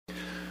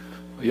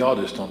Y'all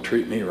just don't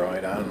treat me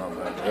right. I don't know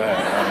about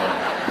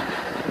that.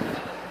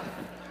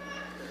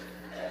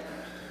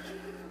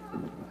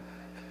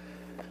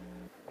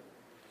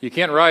 You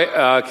can't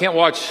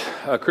watch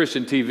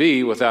Christian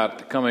TV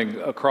without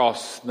coming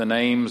across the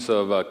names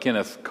of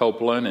Kenneth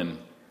Copeland and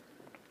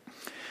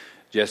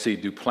Jesse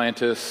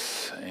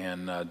Duplantis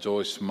and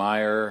Joyce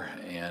Meyer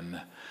and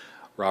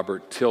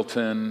Robert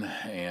Tilton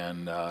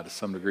and to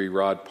some degree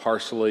Rod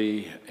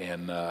Parsley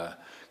and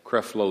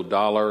Creflo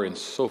Dollar and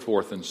so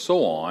forth and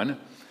so on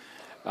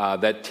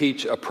that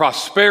teach a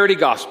prosperity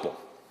gospel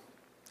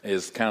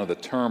is kind of the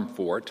term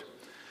for it,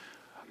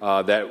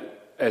 that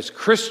as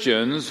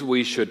Christians,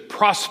 we should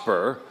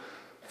prosper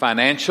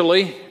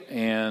financially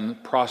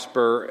and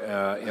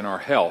prosper in our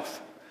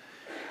health.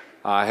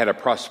 I had a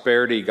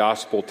prosperity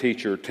gospel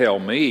teacher tell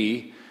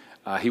me,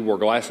 he wore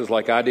glasses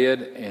like I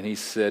did, and he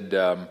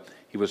said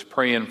he was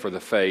praying for the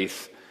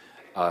faith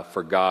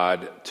for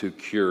God to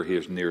cure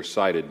his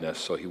nearsightedness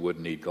so he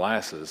wouldn't need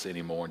glasses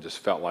anymore, and just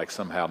felt like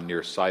somehow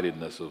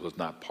nearsightedness was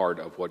not part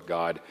of what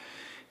God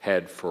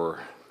had for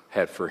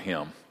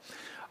him.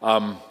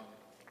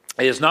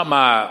 It's not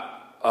my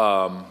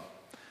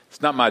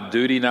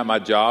duty, not my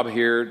job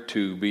here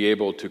to be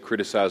able to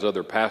criticize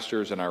other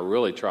pastors, and I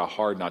really try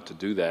hard not to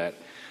do that.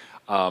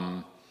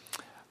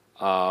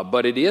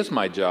 But it is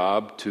my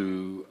job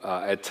to,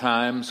 at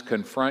times,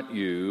 confront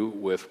you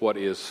with what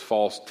is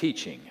false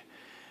teaching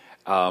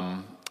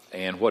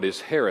and what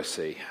is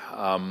heresy.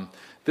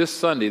 This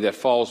Sunday that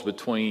falls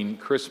between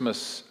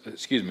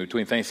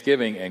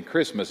Thanksgiving and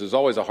Christmas is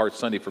always a hard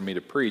Sunday for me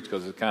to preach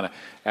because it's kind of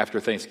after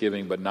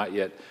Thanksgiving but not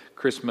yet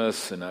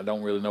Christmas, and I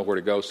don't really know where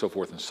to go, so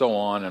forth and so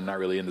on. I'm not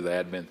really into the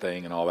Advent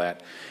thing and all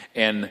that.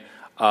 And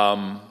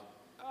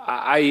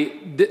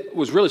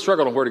was really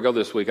struggling on where to go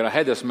this week, and I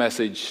had this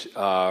message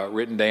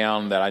written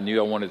down that I knew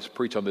I wanted to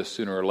preach on this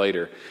sooner or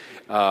later.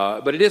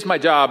 But it is my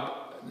job,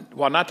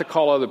 while not to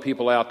call other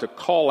people out, to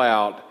call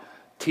out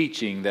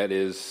teaching that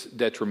is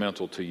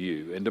detrimental to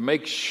you, and to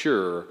make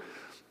sure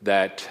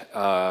that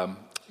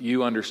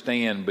you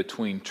understand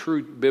between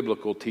true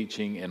biblical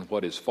teaching and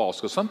what is false.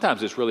 Because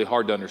sometimes it's really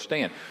hard to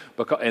understand,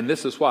 and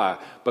this is why.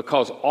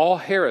 Because all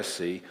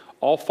heresy,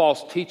 all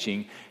false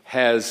teaching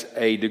has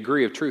a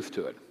degree of truth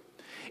to it.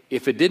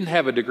 If it didn't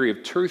have a degree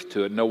of truth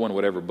to it, no one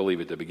would ever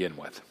believe it to begin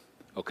with.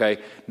 Okay?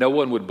 No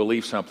one would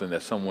believe something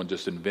that someone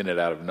just invented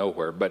out of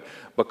nowhere. But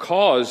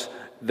because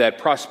that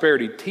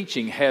prosperity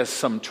teaching has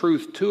some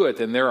truth to it,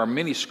 and there are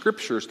many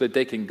scriptures that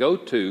they can go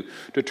to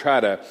try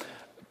to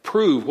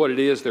prove what it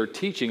is they're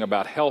teaching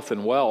about health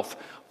and wealth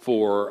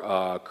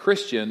for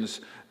Christians,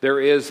 there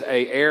is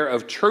an air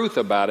of truth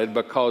about it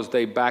because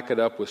they back it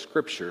up with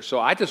Scripture. So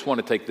I just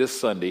want to take this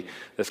Sunday,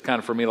 that's kind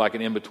of for me like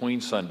an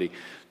in-between Sunday,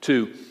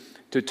 to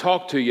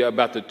talk to you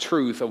about the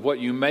truth of what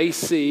you may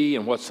see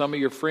and what some of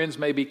your friends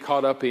may be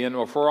caught up in,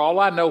 or for all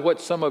I know,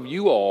 what some of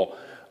you all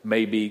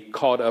may be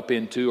caught up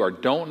into or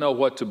don't know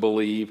what to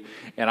believe.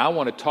 And I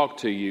want to talk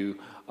to you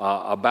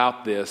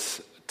about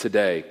this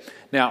today.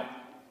 Now,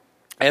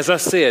 as I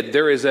said,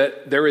 there is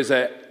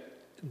a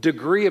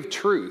degree of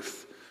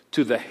truth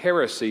to the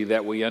heresy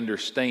that we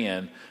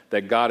understand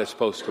that God is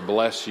supposed to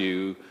bless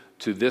you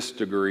to this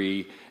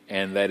degree,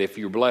 and that if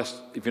you're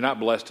not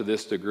blessed to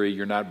this degree,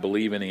 you're not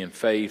believing in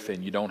faith,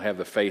 and you don't have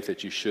the faith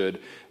that you should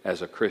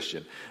as a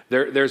Christian.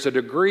 There's a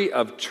degree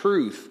of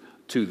truth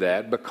to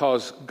that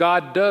because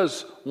God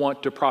does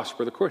want to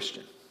prosper the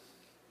Christian.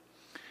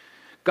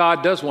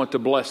 God does want to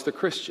bless the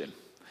Christian.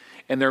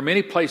 And there are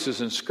many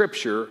places in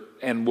Scripture,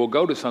 and we'll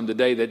go to some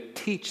today, that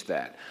teach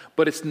that.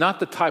 But it's not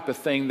the type of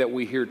thing that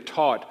we hear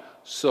taught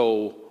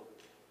so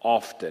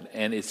often,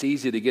 and it's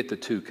easy to get the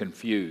two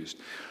confused.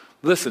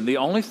 Listen, the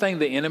only thing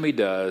the enemy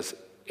does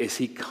is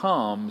he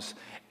comes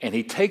and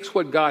he takes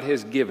what God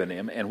has given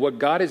him, and what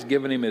God has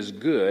given him is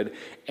good,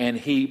 and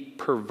he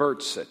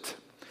perverts it.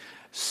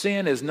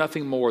 Sin is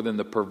nothing more than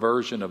the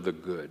perversion of the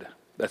good.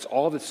 That's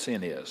all that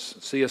sin is.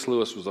 C.S.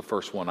 Lewis was the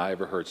first one I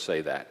ever heard say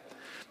that.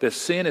 That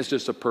sin is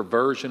just a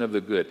perversion of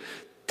the good.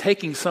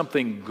 Taking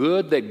something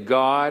good that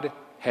God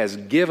has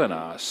given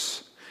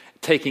us,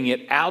 taking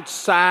it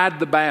outside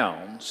the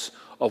bounds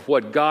of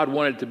what God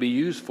wanted it to be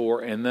used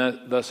for, and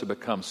thus it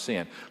becomes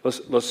sin.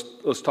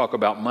 Let's talk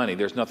about money.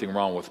 There's nothing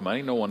wrong with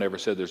money. No one ever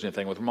said there's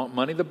anything with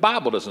money. The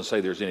Bible doesn't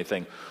say there's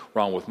anything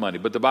wrong with money.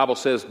 But the Bible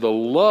says the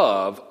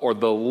love or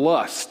the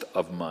lust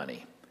of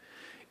money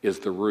is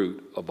the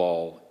root of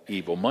all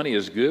evil. Money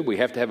is good. We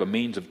have to have a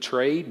means of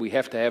trade. We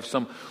have to have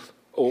some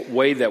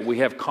way that we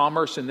have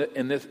commerce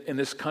in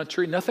this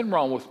country. Nothing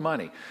wrong with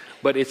money.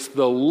 But it's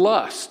the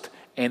lust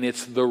and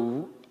it's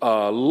the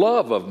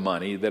love of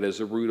money that is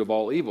the root of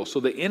all evil.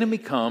 So the enemy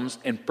comes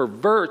and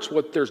perverts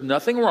what there's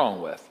nothing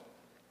wrong with.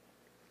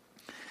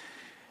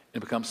 It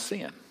becomes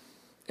sin.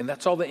 And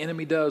that's all the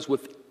enemy does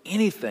with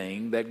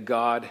anything that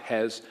God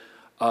has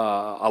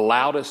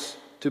allowed us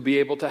to be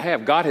able to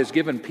have. God has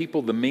given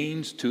people the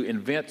means to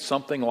invent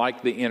something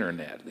like the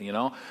internet. You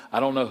know, I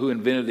don't know who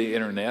invented the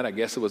internet. I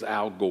guess it was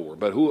Al Gore.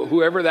 But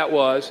whoever that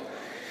was,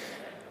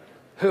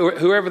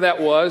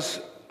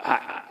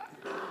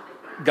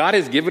 God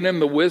has given them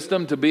the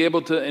wisdom to be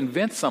able to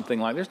invent something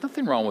like, there's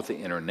nothing wrong with the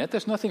internet.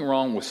 There's nothing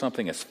wrong with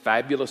something as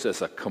fabulous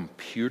as a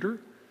computer.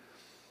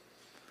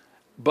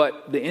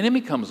 But the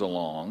enemy comes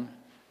along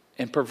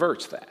and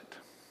perverts that.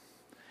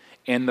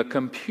 And the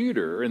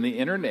computer and the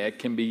internet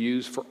can be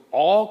used for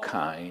all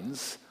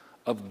kinds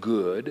of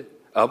good,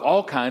 of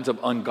all kinds of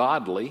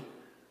ungodly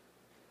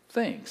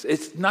things.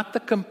 It's not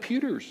the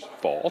computer's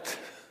fault.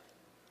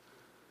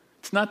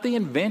 It's not the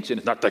invention.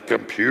 It's not that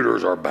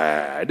computers are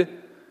bad.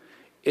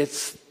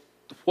 It's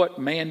what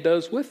man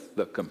does with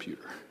the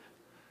computer.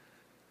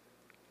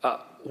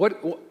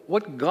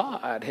 What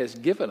God has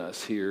given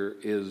us here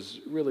is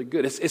really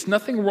good. It's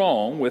nothing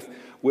wrong with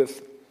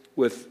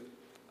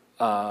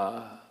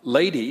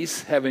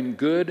ladies having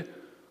good,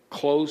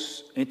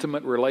 close,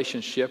 intimate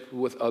relationship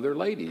with other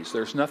ladies.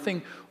 There's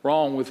nothing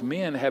wrong with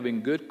men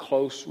having good,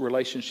 close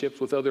relationships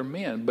with other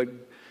men. But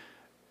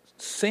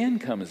sin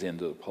comes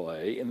into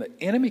play, and the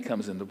enemy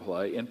comes into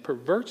play and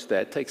perverts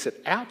that, takes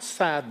it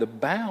outside the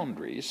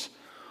boundaries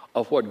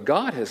of what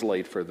God has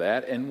laid for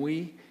that, and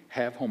we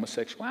have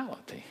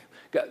homosexuality.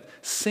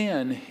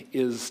 Sin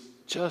is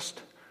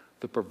just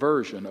the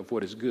perversion of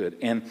what is good.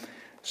 And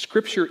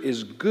Scripture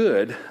is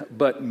good,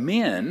 but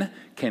men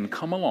can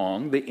come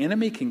along, the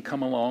enemy can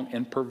come along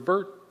and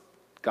pervert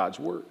God's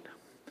Word.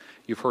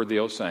 You've heard the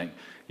old saying,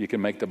 you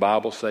can make the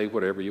Bible say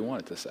whatever you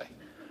want it to say.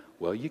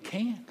 Well, you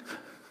can.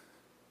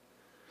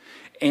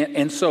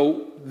 And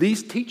so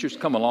these teachers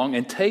come along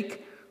and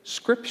take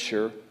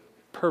Scripture,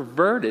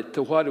 pervert it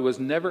to what it was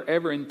never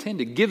ever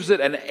intended, gives it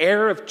an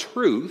air of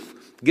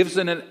truth, gives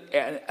it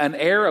an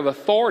air of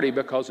authority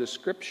because it's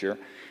Scripture,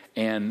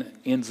 and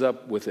ends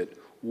up with it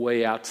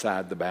way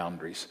outside the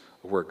boundaries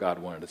of where God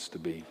wanted us to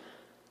be.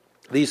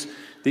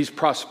 These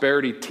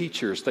prosperity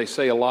teachers, they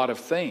say a lot of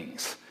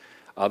things.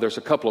 There's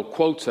a couple of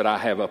quotes that I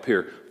have up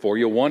here for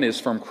you. One is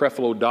from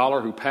Creflo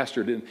Dollar, who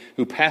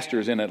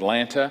pastors in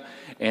Atlanta,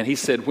 and he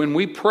said, "When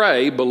we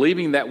pray,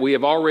 believing that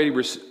we've already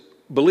received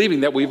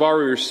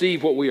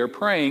what we are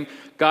praying,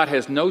 God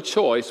has no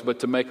choice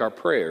but to make our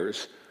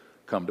prayers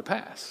come to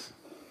pass."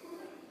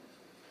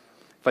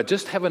 If I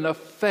just have enough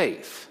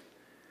faith,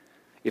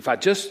 if I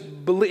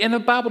just believe, and the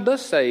Bible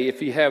does say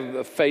if you have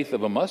the faith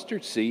of a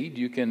mustard seed,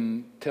 you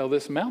can tell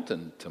this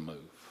mountain to move.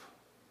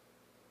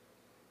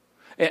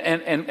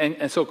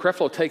 And so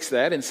Creflo takes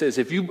that and says,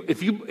 if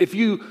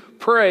you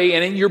pray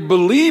and you're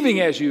believing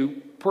as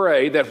you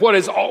pray that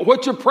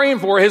what you're praying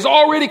for has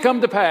already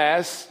come to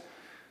pass,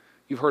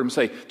 you've heard him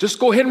say, just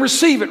go ahead and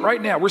receive it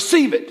right now.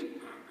 Receive it.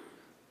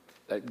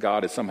 That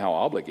God is somehow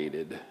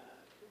obligated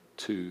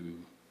to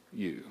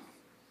you.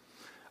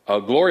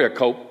 Gloria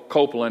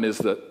Copeland is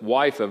the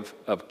wife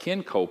of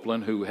Ken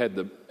Copeland, who had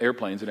the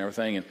airplanes and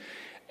everything.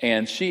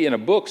 And she, in a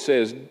book,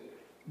 says,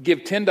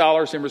 give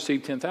 $10 and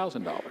receive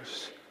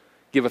 $10,000.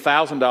 Give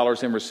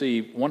 $1,000 and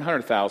receive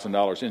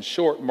 $100,000. In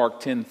short, Mark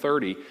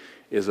 10:30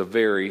 is a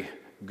very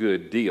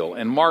good deal.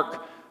 And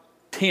Mark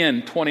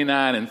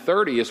 10:29 and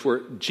 30 is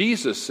where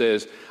Jesus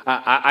says,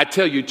 I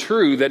tell you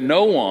true that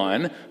no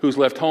one who's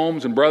left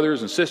homes and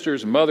brothers and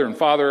sisters and mother and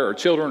father or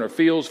children or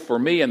fields for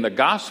me and the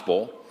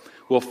gospel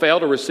will fail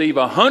to receive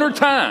 100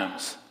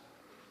 times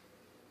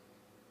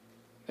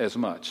as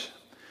much.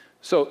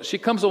 So she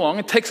comes along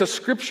and takes a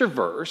scripture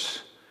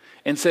verse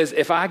and says,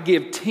 if I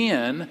give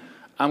 10,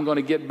 I'm going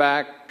to get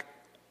back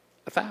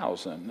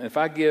 1,000. If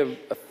I give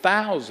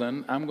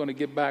 1,000, I'm going to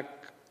get back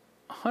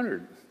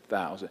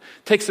 100,000.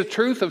 Takes the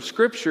truth of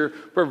Scripture,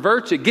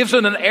 perverts it, gives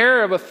it an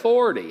air of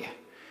authority.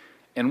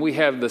 And we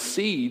have the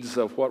seeds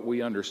of what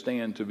we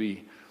understand to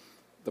be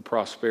the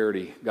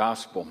prosperity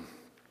gospel.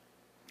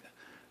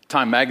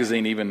 Time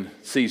magazine even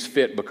sees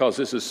fit, because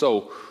this is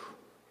so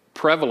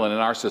prevalent in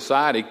our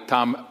society.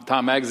 Time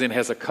magazine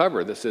has a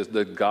cover that says,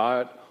 "Does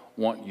God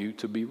want you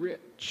to be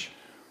rich?"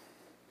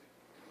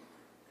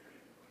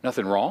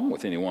 Nothing wrong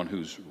with anyone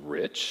who's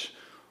rich,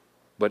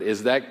 but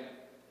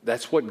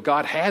that's what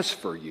God has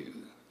for you.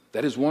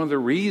 That is one of the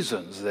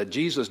reasons that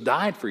Jesus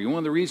died for you. One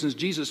of the reasons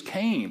Jesus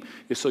came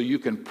is so you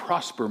can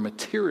prosper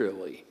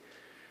materially.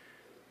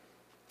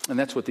 And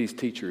that's what these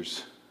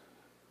teachers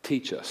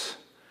teach us.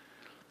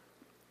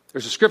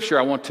 There's a scripture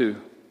I want to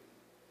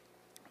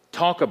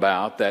talk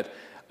about that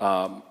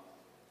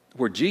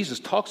where Jesus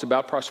talks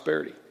about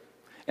prosperity.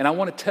 And I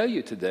want to tell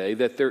you today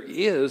that there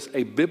is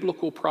a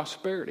biblical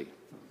prosperity.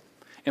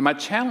 And my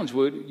challenge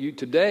with you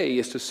today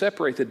is to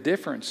separate the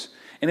difference.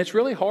 And it's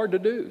really hard to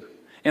do.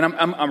 And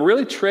I'm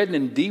really treading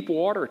in deep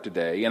water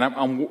today. And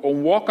I'm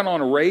walking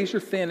on a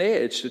razor-thin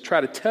edge to try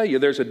to tell you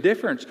there's a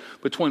difference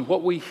between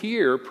what we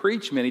hear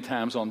preached many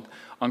times on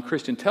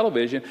Christian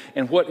television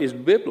and what is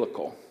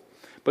biblical.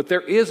 But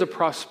there is a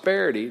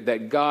prosperity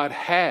that God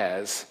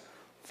has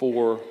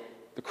for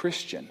the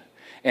Christian.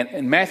 And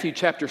in Matthew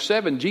chapter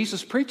 7,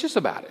 Jesus preaches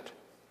about it.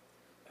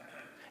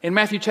 In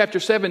Matthew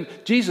chapter 7,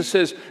 Jesus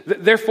says,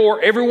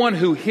 "Therefore, everyone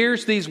who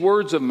hears these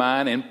words of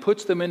mine and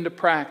puts them into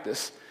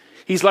practice,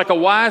 he's like a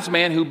wise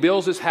man who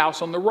builds his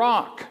house on the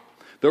rock.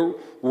 The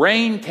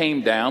rain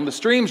came down, the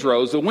streams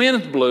rose, the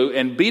winds blew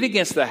and beat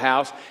against the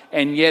house,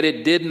 and yet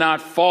it did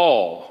not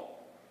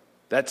fall."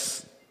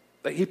 That's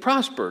He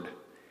prospered.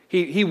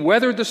 He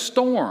weathered the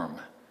storm.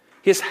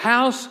 His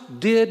house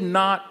did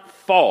not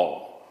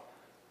fall.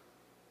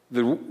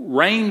 The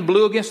rain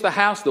blew against the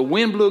house, the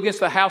wind blew against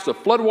the house, the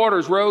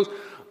floodwaters rose,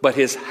 but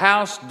his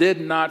house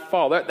did not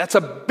fall. That's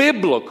a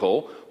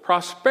biblical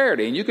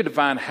prosperity, and you could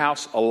define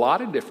house a lot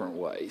of different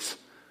ways.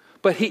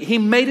 But he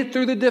made it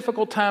through the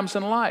difficult times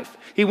in life.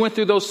 He went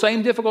through those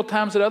same difficult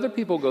times that other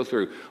people go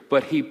through,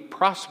 but he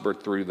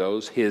prospered through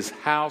those. His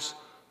house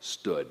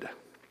stood.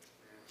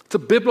 It's a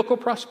biblical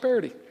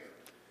prosperity.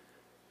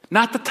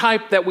 Not the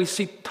type that we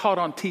see taught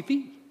on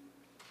TV,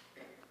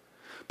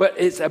 but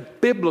it's a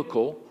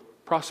biblical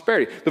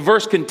prosperity. The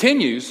verse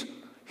continues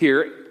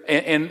here,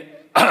 and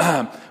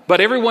but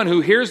everyone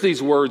who hears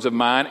these words of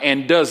mine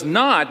and does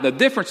not, the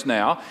difference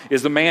now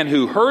is the man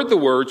who heard the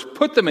words,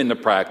 put them into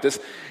practice,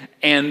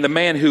 and the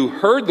man who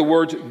heard the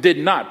words did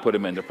not put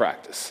them into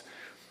practice.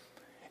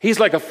 He's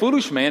like a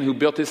foolish man who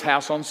built his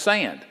house on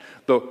sand.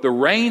 The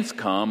rains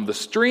come, the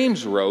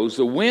streams rose,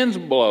 the winds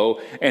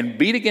blow and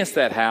beat against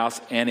that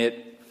house, and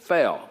it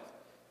fell.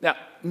 Now,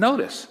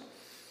 notice,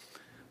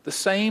 the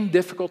same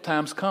difficult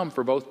times come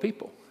for both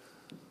people.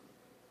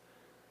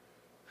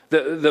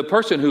 The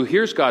person who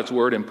hears God's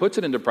word and puts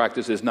it into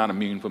practice is not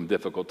immune from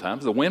difficult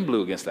times. The wind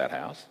blew against that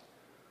house.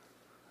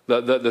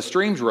 The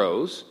streams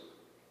rose,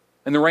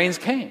 and the rains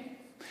came.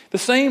 The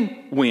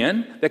same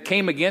wind that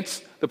came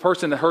against the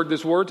person that heard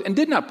these words and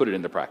did not put it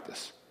into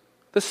practice.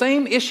 The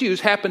same issues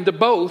happen to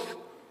both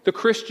the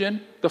Christian,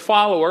 the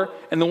follower,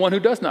 and the one who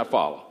does not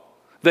follow.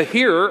 The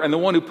hearer and the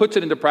one who puts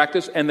it into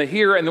practice, and the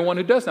hearer and the one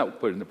who does not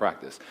put it into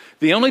practice.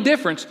 The only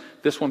difference,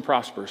 this one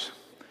prospers.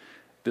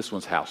 This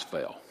one's house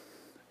fell.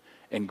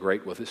 And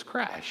great was his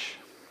crash.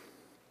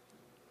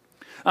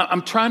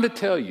 I'm trying to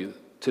tell you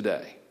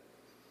today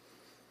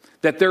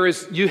that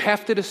you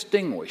have to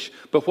distinguish,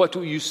 but what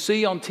you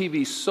see on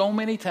TV so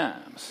many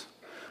times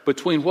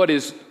between what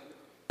is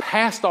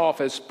passed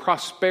off as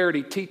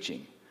prosperity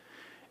teaching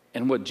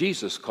and what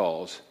Jesus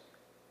calls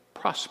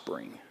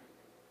prospering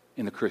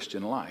in the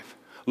Christian life.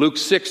 Luke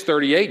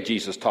 6:38,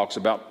 Jesus talks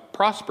about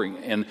prospering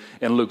in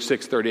Luke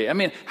 6:38. I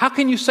mean, how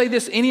can you say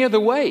this any other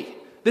way?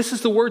 This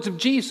is the words of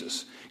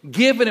Jesus.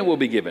 Give and it will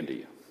be given to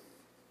you.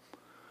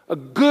 A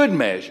good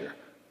measure,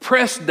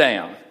 pressed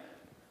down.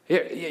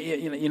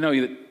 You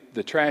know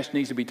the trash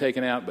needs to be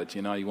taken out, but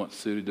you want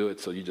Sue to do it,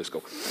 so you just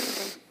go,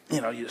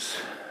 none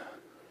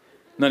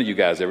of you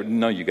guys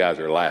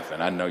are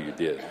laughing. I know you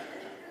did.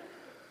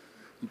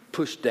 You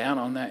push down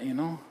on that,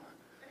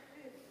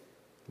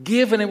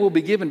 Give and it will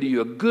be given to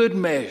you, a good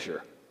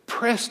measure,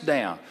 pressed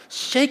down,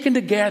 shaken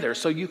together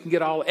so you can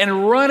get all,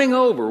 and running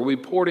over will be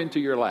poured into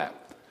your lap.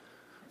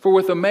 For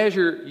with the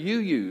measure you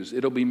use,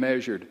 it'll be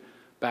measured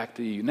back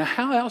to you. Now,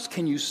 how else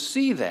can you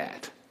see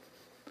that?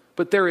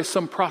 But there is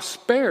some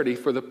prosperity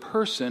for the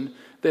person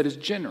that is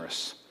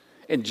generous.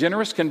 And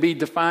generous can be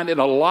defined in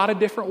a lot of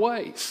different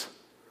ways.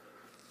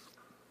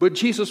 But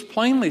Jesus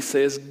plainly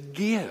says,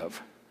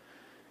 give,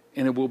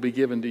 and it will be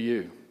given to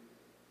you.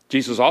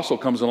 Jesus also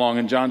comes along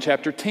in John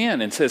chapter 10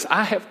 and says,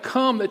 I have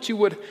come that you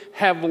would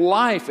have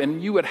life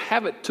and you would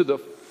have it to the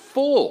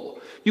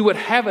full. You would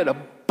have it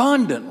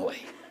abundantly.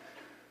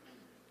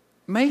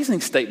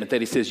 Amazing statement that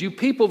he says, you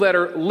people that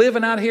are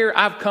living out here,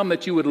 I've come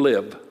that you would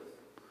live.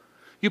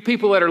 You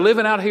people that are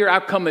living out here,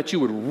 I've come that you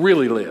would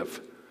really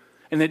live.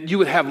 And that you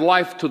would have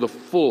life to the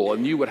full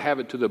and you would have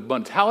it to the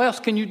abundance. How else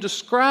can you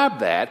describe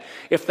that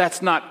if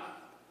that's not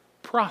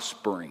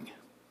prospering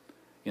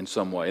in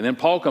some way? And then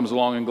Paul comes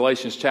along in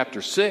Galatians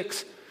chapter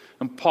 6,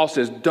 and Paul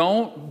says,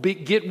 don't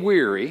get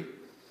weary,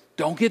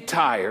 don't get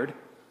tired,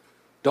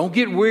 don't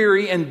get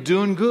weary in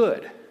doing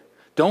good.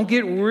 Don't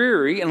get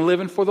weary in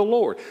living for the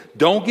Lord.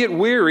 Don't get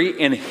weary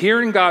in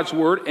hearing God's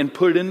word and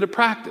put it into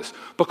practice.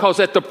 Because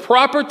at the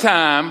proper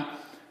time,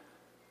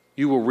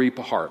 you will reap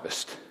a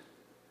harvest.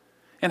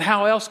 And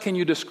how else can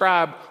you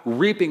describe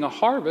reaping a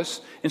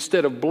harvest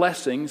instead of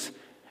blessings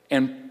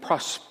and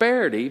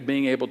prosperity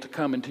being able to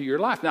come into your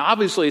life? Now,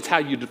 obviously, it's how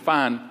you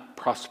define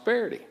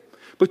prosperity.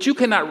 But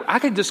I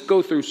can just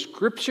go through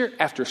scripture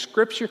after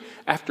scripture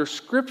after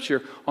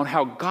scripture on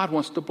how God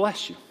wants to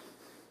bless you.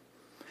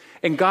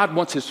 And God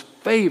wants his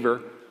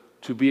favor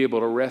to be able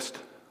to rest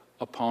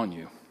upon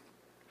you.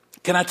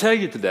 Can I tell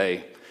you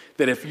today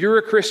that if you're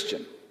a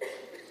Christian,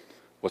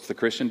 what's the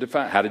Christian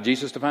define? How did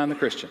Jesus define the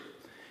Christian?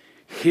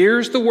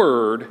 Hears the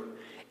word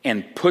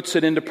and puts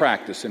it into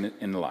practice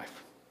in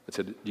life. That's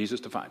how Jesus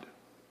defined it.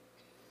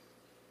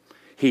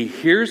 He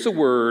hears the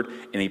word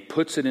and he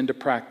puts it into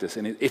practice.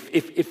 And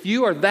if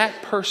you are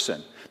that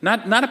person,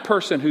 not a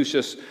person who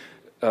just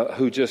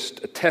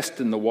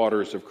testing the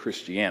waters of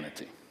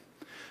Christianity,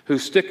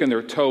 who's sticking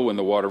their toe in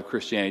the water of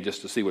Christianity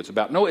just to see what it's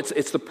about. No,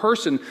 it's the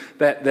person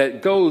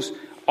that goes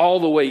all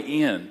the way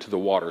into the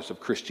waters of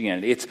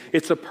Christianity.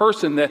 It's a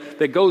person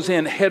that goes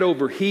in head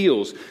over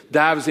heels,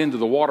 dives into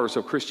the waters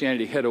of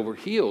Christianity head over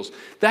heels.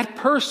 That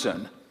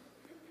person,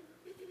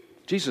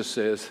 Jesus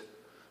says,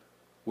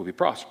 will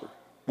prosper.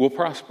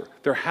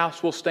 Their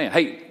house will stand.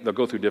 Hey, they'll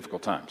go through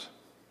difficult times.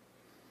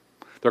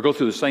 They'll go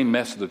through the same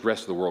mess that the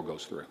rest of the world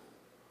goes through.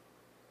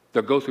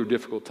 They'll go through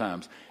difficult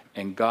times,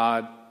 And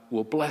God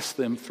will bless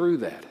them through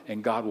that.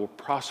 And God will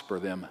prosper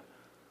them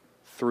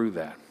through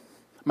that.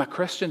 My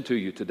question to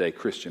you today,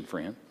 Christian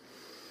friend,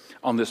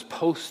 on this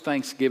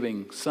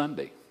post-Thanksgiving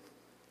Sunday,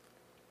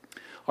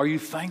 are you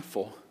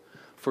thankful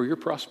for your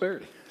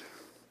prosperity?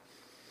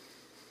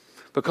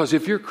 Because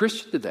if you're a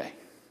Christian today,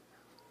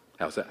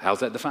 how's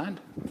that defined?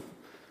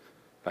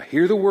 If I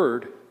hear the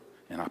word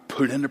and I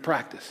put it into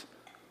practice,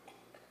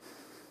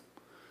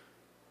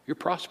 you're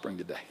prospering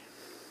today.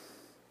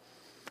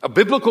 A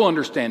biblical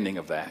understanding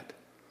of that,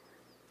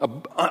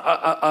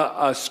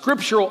 a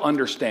scriptural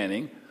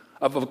understanding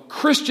of a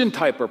Christian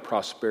type of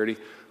prosperity,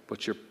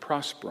 but you're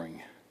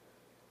prospering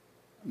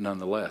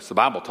nonetheless. The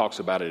Bible talks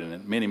about it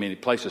in many, many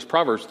places.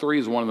 Proverbs 3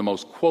 is one of the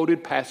most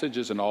quoted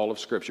passages in all of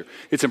Scripture.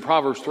 It's in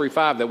Proverbs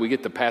 3:5 that we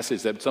get the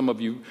passage that some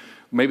of you,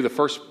 maybe the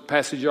first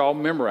passage you all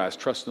memorized,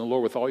 trust in the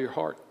Lord with all your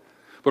heart.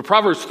 But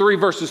Proverbs 3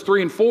 verses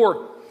 3 and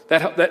 4,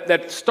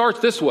 that starts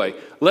this way.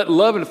 Let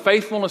love and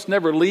faithfulness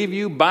never leave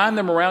you. Bind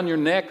them around your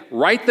neck.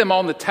 Write them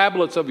on the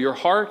tablets of your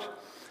heart.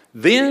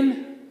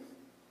 Then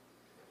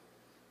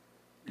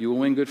you will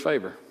win good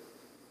favor.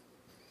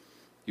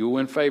 You will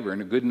win favor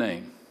and a good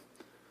name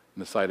in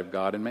the sight of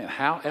God and man.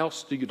 How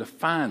else do you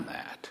define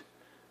that?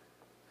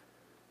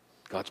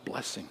 God's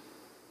blessing,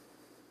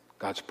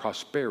 God's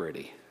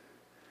prosperity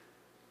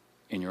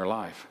in your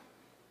life.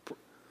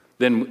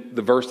 Then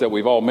the verse that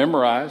we've all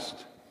memorized,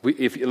 at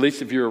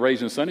least if you were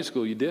raised in Sunday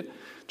school, you did.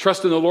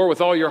 Trust in the Lord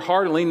with all your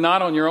heart and lean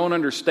not on your own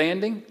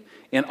understanding.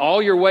 In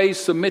all your ways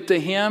submit to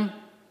Him.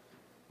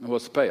 And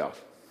what's the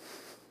payoff?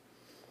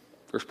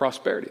 There's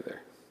prosperity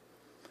there.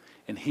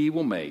 And He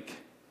will make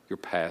your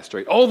path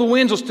straight. Oh, the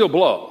winds will still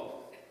blow.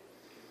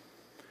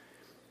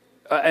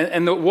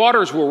 And the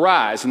waters will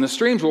rise, and the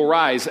streams will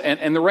rise,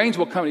 and the rains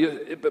will come.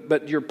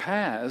 But your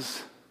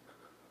paths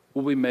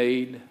will be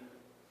made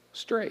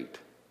straight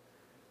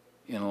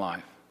in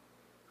life.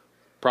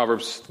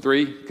 Proverbs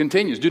 3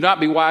 continues. Do not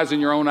be wise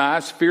in your own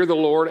eyes. Fear the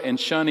Lord and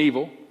shun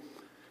evil.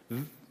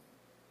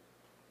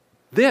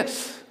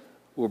 This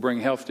will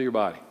bring health to your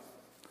body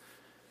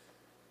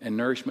and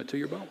nourishment to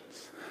your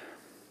bones.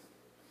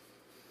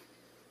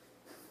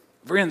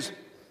 Friends,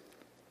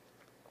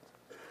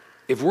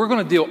 if we're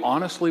going to deal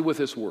honestly with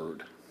this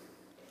word,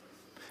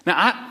 now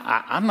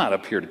I'm not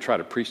up here to try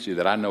to preach to you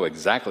that I know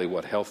exactly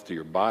what health to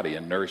your body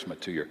and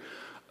nourishment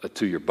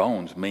to your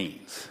bones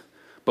means.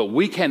 But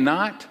we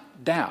cannot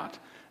doubt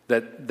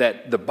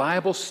that the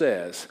Bible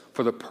says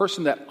for the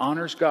person that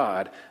honors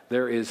God,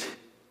 there is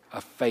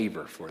a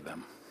favor for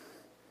them.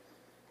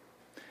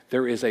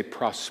 There is a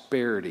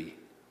prosperity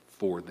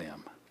for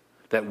them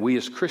that we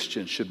as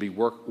Christians should be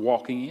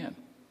walking in.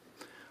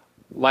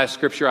 Last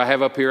scripture I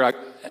have up here,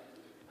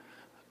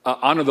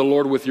 honor the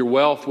Lord with your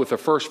wealth, with the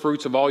first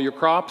fruits of all your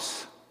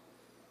crops.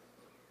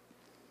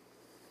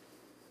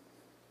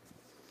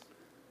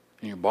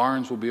 And your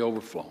barns will be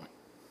overflowing.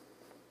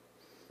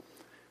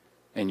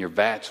 And your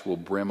vats will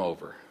brim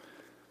over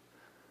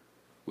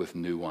with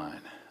new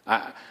wine.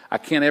 I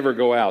can't ever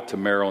go out to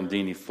Merrill and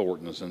Deanie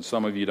Thornton's, and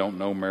some of you don't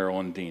know Merrill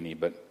and Deanie,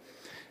 but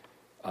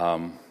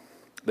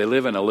they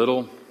live in a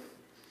little,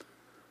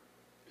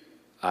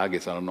 I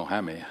guess I don't know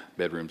how many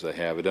bedrooms they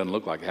have. It doesn't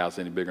look like a house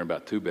any bigger than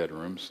about 2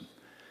 bedrooms.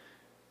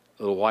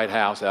 A little white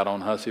house out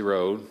on Hussey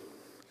Road.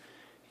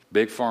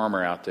 Big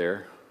farmer out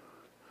there.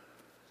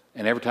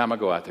 And every time I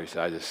go out there,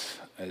 I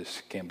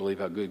just can't believe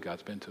how good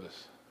God's been to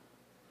us.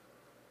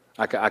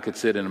 I could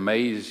sit and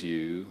amaze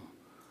you,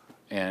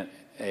 and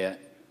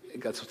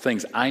got some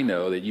things I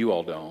know that you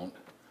all don't,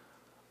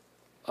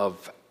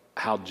 of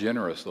how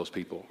generous those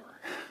people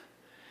are.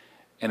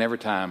 And every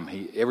time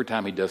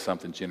he does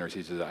something generous,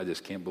 he says, I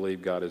just can't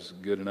believe God is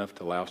good enough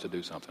to allow us to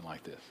do something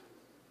like this.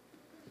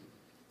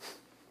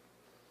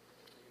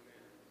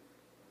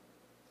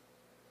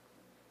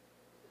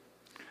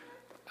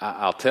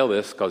 I'll tell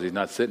this because he's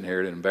not sitting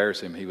here to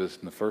embarrass him. He was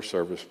in the first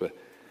service, but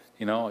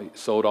he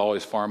sold all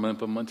his farm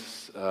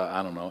implements,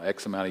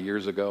 X amount of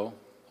years ago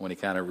when he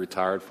kind of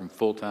retired from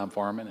full-time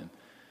farming and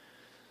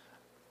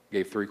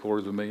gave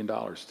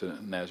 $750,000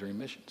 to Nazarene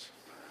Missions.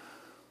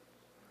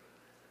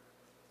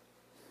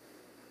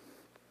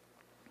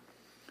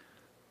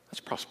 That's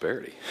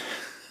prosperity.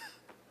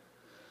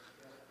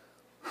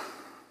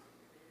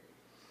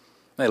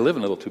 They live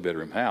in a little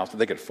 2-bedroom house.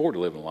 They could afford to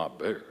live in a lot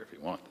bigger if you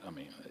want.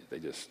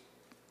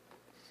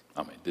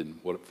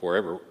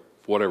 For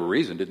whatever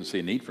reason, didn't see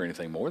a need for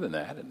anything more than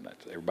that. And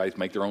everybody's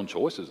make their own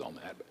choices on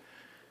that. But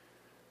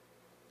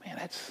man,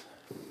 that's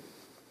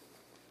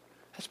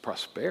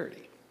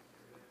prosperity.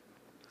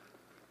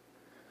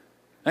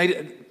 Now,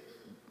 he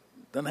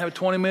doesn't have a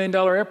 $20 million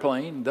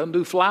airplane, doesn't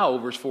do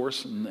flyovers for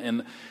us,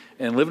 and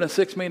live in a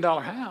 $6 million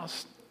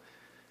house.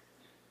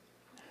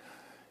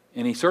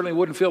 And he certainly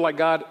wouldn't feel like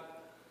God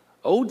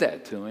owed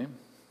that to him.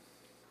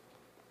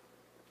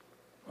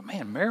 But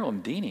man, Merrill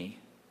and Deanie,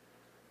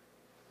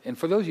 and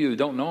for those of you who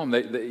don't know them,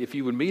 if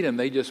you would meet them,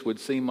 they just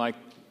would seem like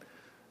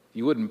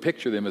you wouldn't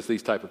picture them as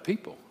these type of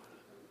people.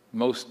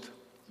 Most,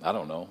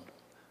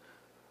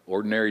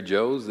 ordinary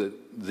Joes that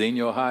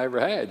Xenia High ever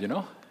had,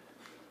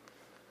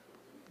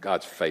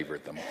 God's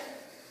favored them.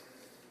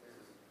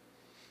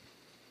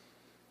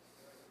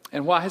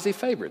 And why has he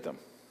favored them?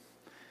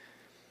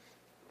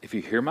 If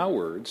you hear my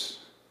words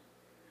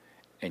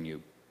and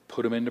you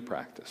put them into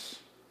practice,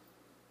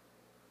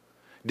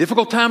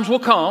 difficult times will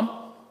come.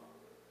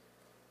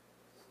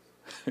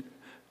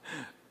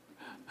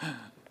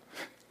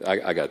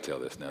 I got to tell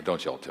this now.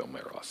 Don't y'all tell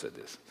Merrill I said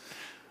this.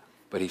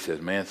 But he says,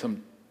 man,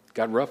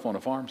 got rough on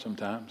a farm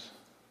sometimes.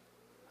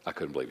 I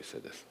couldn't believe he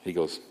said this. He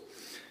goes,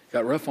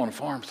 got rough on a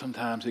farm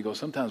sometimes. He goes,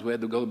 sometimes we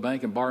had to go to the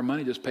bank and borrow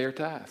money just to pay our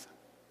tithe.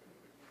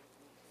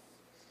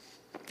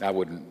 I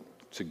wouldn't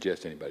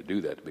suggest anybody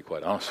do that, to be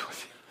quite honest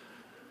with you.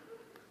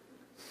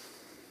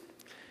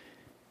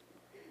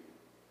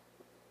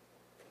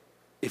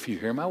 If you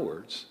hear my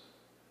words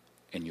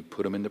and you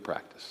put them into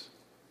practice,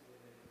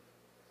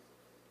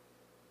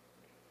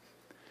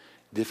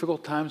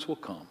 difficult times will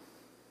come,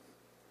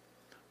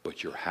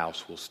 but your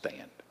house will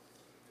stand.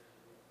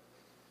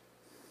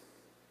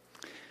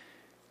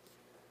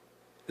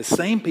 The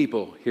same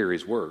people hear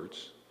his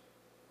words.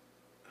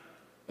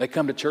 They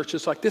come to church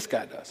just like this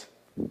guy does.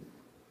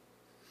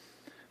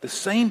 The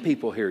same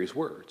people hear his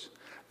words.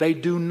 They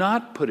do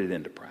not put it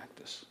into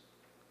practice.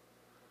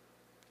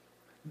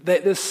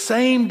 The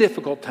same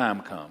difficult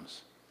time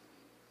comes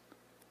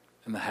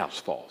and the house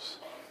falls.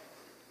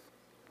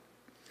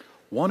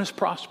 One has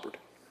prospered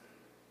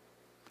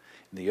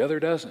and the other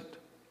doesn't.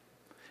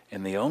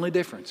 And the only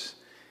difference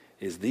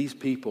is these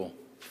people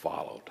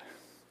followed.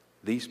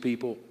 These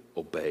people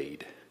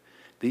obeyed.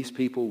 These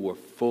people were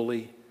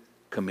fully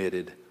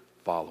committed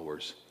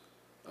followers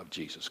of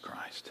Jesus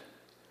Christ.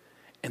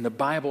 And the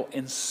Bible,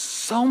 in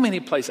so many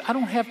places, I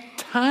don't have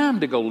time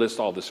to go list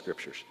all the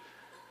scriptures,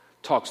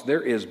 talks,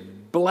 there is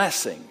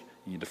blessing.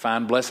 You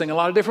define blessing a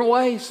lot of different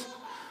ways,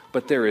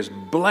 but there is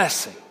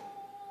blessing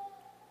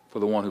for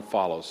the one who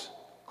follows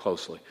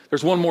closely.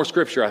 There's one more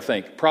scripture, I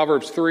think.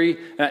 Proverbs 3,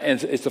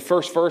 and it's the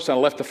first verse. I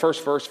left the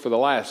first verse for the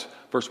last,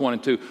 verse 1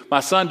 and 2.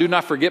 My son, do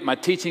not forget my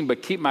teaching,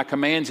 but keep my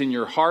commands in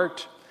your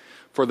heart,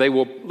 for they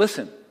will,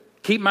 listen,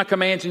 keep my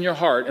commands in your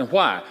heart. And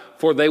why?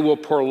 For they will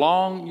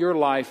prolong your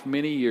life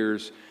many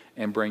years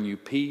and bring you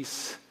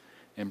peace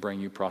and bring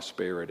you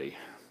prosperity.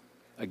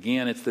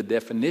 Again, it's the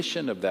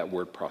definition of that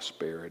word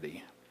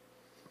prosperity.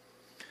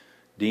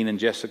 Dean and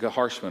Jessica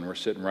Harshman were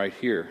sitting right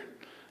here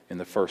in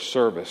the first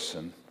service,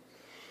 and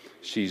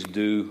she's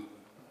due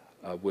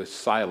with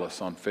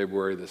Silas on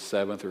February the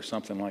 7th or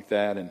something like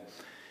that.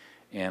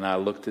 And I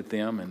looked at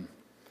them,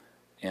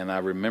 and I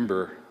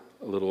remember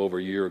a little over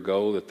a year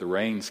ago that the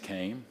rains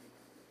came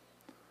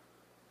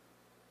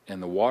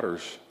and the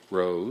waters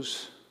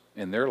rose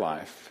in their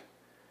life,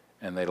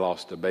 and they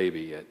lost a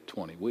baby at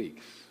 20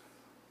 weeks.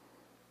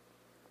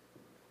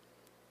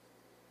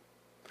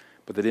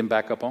 But they didn't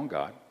back up on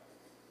God.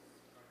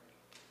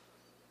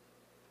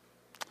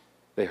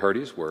 They heard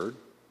his word,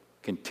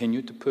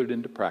 continued to put it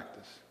into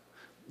practice.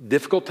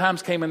 Difficult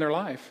times came in their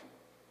life,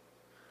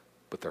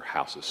 but their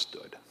houses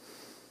stood.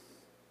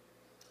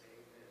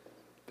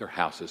 Their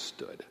houses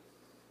stood.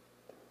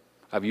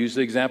 I've used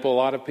the example a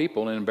lot of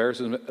people, and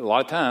embarrasses a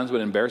lot of times, but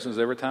it embarrasses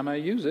every time I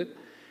use it.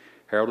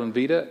 Harold and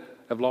Vita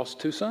have lost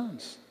 2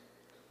 sons.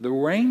 The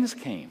rains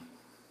came.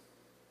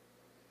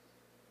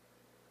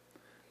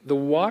 The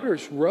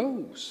waters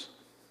rose.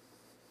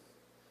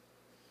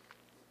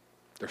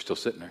 They're still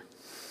sitting there.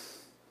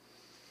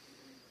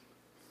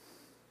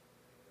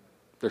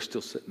 They're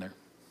still sitting there.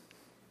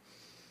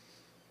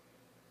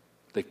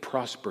 They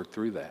prospered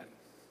through that.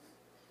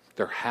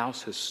 Their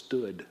house has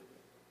stood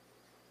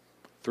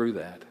through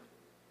that.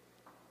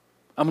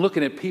 I'm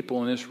looking at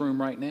people in this room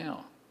right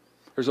now.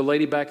 There's a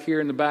lady back here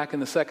in the back in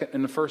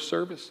the first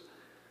service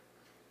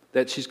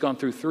that she's gone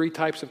through 3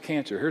 types of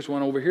cancer. Here's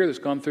one over here that's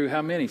gone through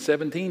how many?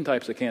 17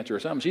 types of cancer or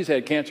something. She's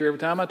had cancer every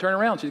time I turn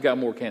around. She's got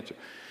more cancer.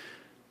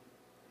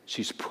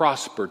 She's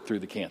prospered through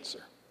the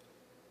cancer.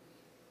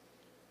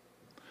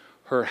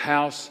 Her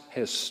house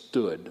has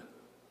stood.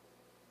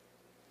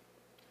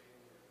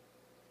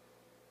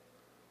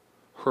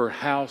 Her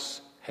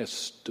house has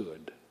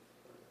stood.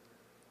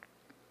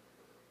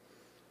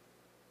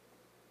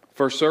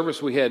 First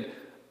service, we had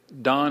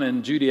Don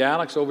and Judy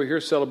Alex over here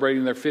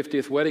celebrating their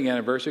 50th wedding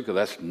anniversary, because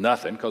that's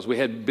nothing, because we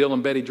had Bill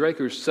and Betty Drake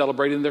who are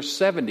celebrating their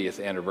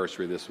 70th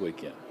anniversary this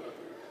weekend.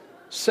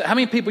 So, how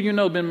many people you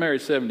know have been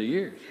married 70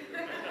 years?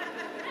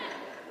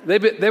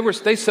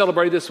 They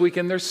celebrated this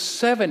weekend their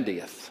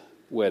 70th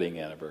wedding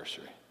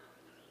anniversary.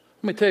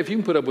 Let me tell you, if you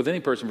can put up with any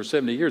person for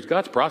 70 years,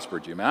 God's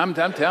prospered you, man.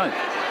 I'm telling you.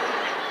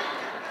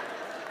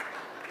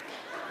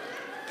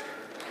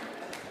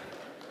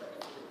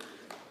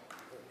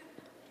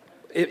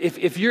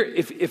 If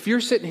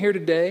you're sitting here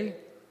today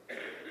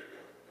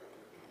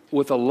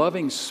with a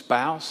loving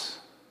spouse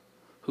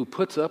who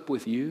puts up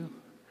with you,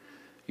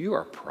 you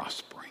are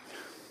prospering.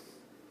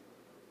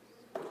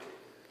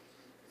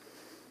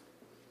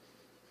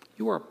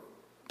 You are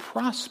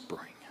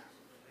prospering.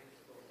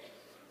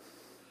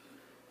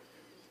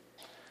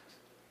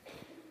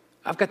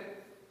 I've got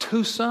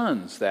 2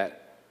 sons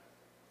that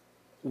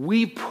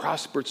we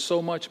prospered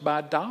so much by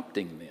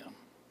adopting them.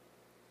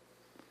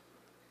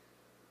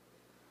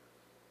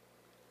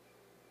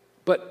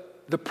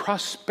 But the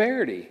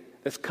prosperity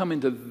that's come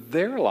into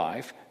their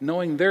life,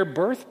 knowing their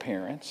birth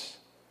parents,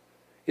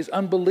 is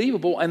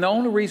unbelievable. And the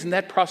only reason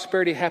that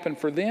prosperity happened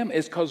for them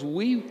is because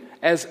we,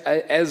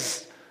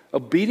 as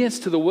obedience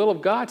to the will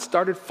of God,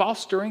 started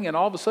fostering, and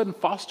all of a sudden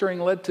fostering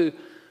led to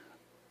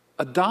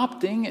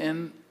adopting,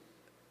 and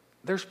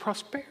there's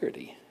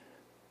prosperity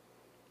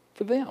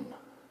for them.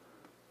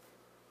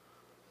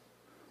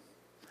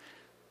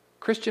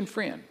 Christian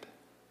friend,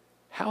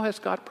 how has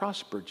God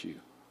prospered you?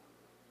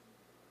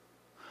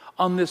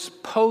 On this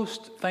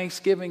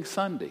post-Thanksgiving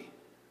Sunday,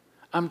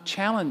 I'm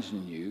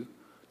challenging you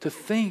to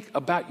think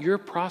about your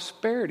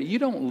prosperity. You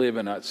don't live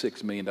in a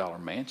 $6 million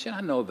mansion.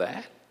 I know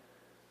that.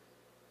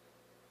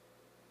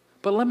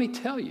 But let me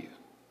tell you,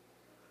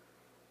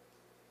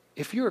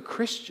 if you're a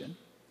Christian,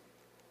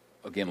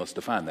 again, let's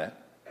define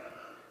that.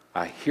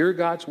 I hear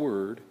God's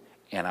word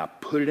and I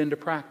put it into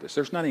practice.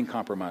 There's not any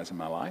compromise in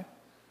my life.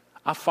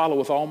 I follow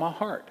with all my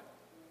heart.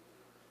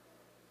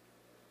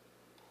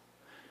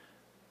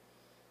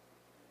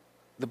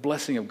 The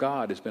blessing of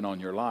God has been on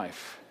your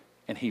life,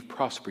 and He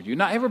prospered you.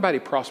 Now, everybody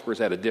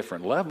prospers at a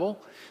different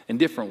level, in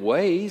different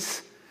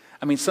ways.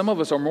 I mean, some of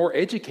us are more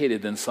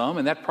educated than some,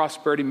 and that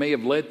prosperity may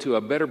have led to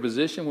a better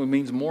position, which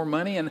means more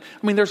money. And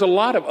I mean, there's a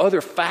lot of other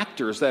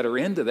factors that are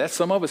into that.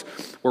 Some of us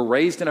were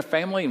raised in a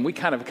family, and we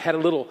kind of had a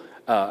little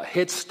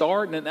head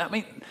start. And I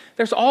mean,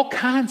 there's all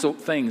kinds of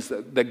things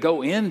that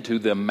go into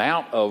the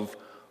amount of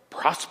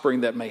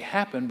prospering that may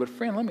happen. But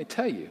friend, let me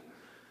tell you,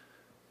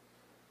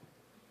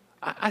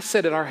 I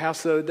sat at our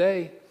house the other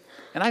day,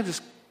 and I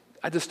just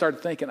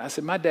started thinking. I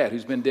said, my dad,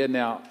 who's been dead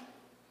now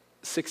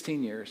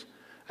 16 years,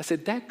 I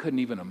said, Dad couldn't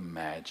even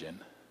imagine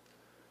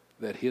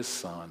that his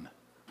son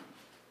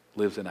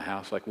lives in a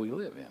house like we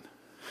live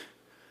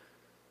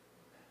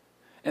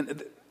in.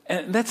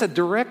 And that's a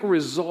direct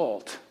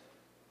result.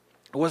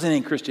 It wasn't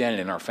any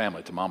Christianity in our family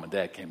until Mom and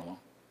Dad came along.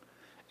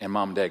 And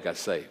Mom and Dad got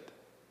saved.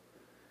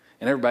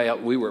 And everybody else,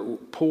 we were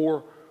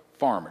poor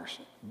farmers.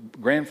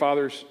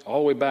 Grandfathers, all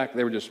the way back,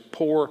 they were just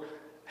poor,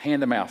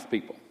 hand-to-mouth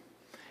people.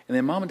 And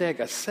then Mom and Dad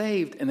got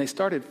saved, and they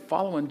started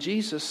following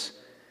Jesus,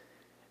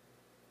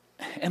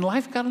 and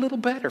life got a little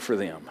better for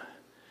them.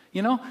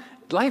 You know,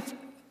 life,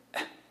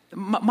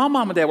 my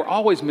mom and dad were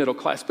always middle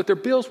class, but their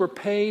bills were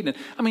paid, and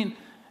I mean,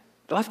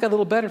 life got a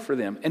little better for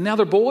them. And now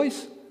they're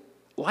boys,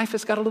 life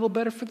has got a little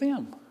better for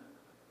them.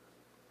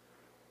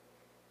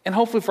 And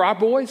hopefully for our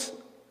boys,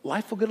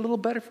 life will get a little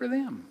better for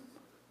them.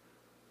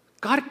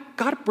 God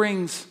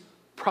brings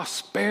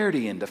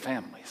prosperity into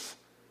families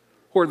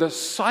where the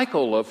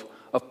cycle of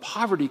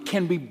poverty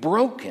can be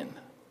broken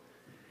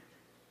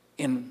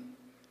in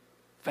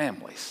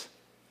families.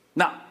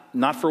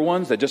 Not for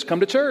ones that just come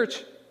to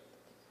church.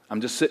 I'm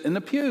just sitting in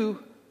the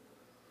pew.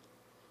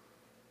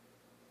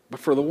 But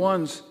for the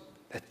ones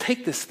that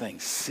take this thing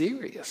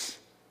serious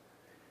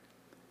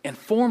and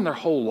form their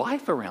whole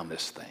life around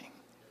this thing.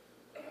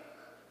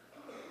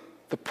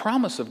 The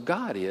promise of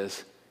God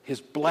is His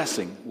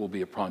blessing will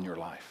be upon your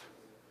life.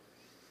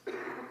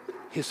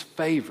 His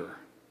favor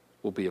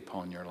will be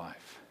upon your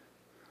life.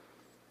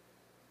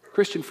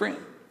 Christian friend.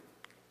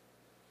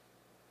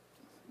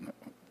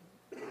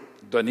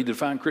 Do I need to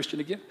define Christian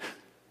again?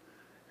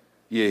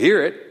 You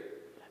hear it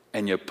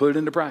and you put it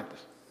into practice.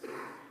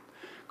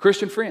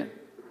 Christian friend,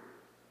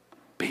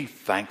 be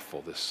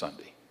thankful this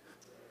Sunday.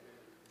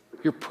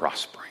 You're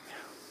prospering.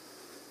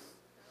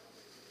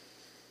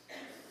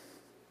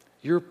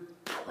 You're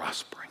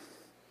prospering.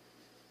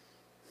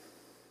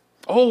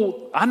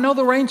 Oh, I know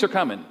the rains are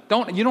coming.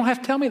 You don't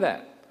have to tell me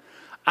that.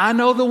 I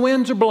know the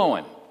winds are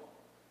blowing.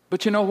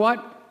 But you know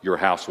what? Your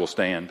house will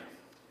stand.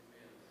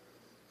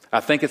 I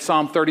think it's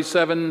Psalm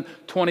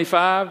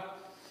 37:25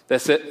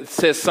 that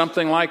says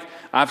something like,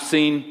 I've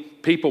seen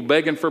people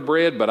begging for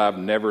bread, but I've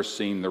never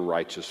seen the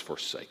righteous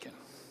forsaken.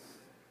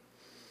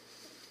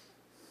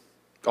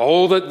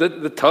 Oh,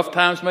 the tough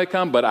times may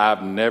come, but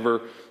I've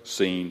never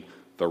seen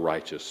the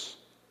righteous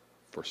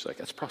forsaken.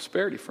 That's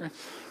prosperity, friends.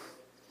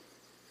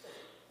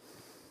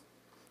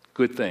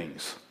 Good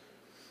things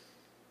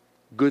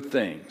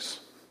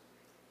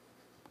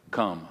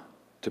come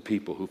to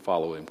people who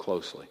follow Him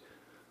closely.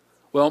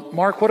 Well,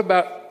 Mark, what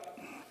about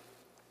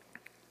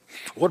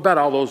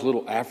all those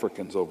little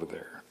Africans over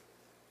there?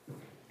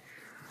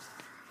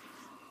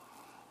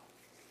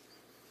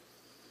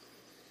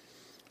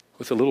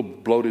 With the little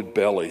bloated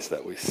bellies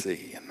that we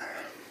see. And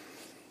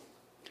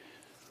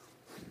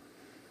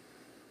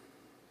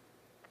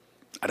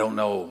I don't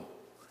know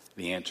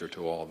the answer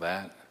to all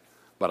that,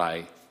 but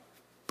I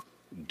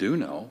do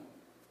know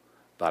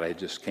that I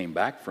just came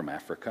back from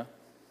Africa.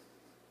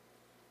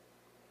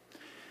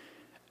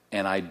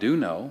 And I do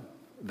know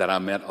that I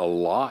met a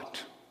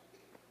lot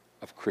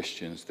of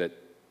Christians that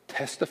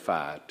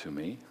testified to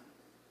me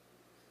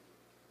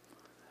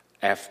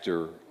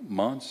after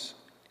months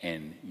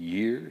and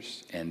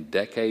years and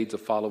decades of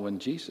following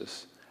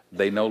Jesus.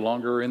 They no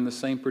longer are in the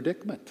same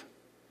predicament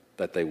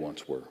that they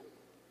once were.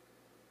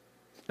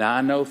 Now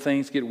I know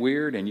things get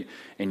weird, and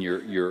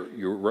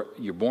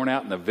you're born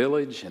out in a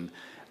village,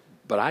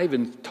 but I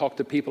even talked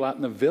to people out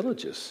in the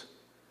villages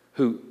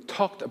who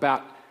talked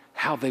about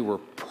how they were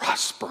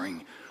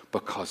prospering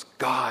because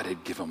God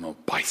had given them a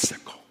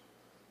bicycle.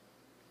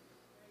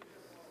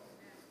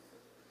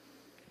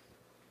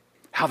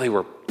 How they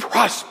were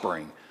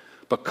prospering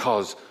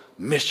because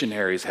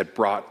missionaries had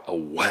brought a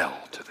well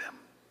to them.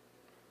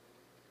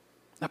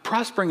 Now,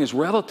 prospering is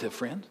relative,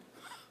 friends.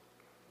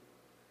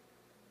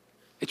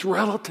 It's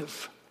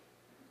relative.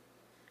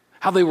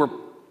 How they were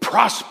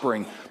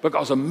prospering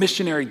because a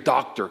missionary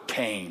doctor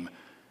came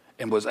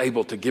and was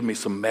able to give me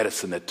some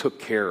medicine that took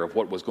care of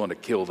what was going to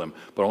kill them,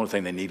 but the only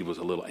thing they needed was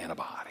a little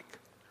antibiotic.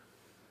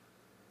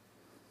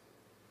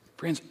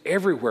 Friends,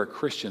 everywhere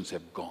Christians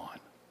have gone,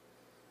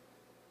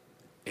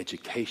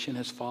 education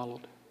has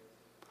followed,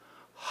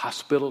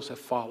 hospitals have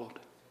followed,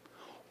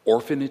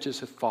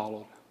 orphanages have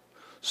followed,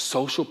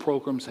 social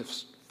programs have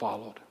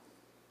followed.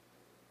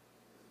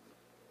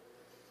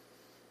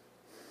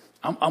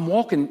 I'm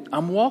walking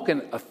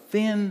a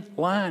thin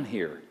line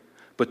here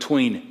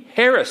between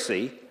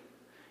heresy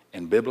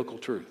and biblical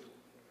truth.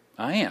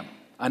 I am.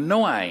 I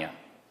know I am.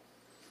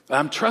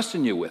 I'm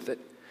trusting you with it.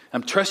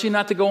 I'm trusting you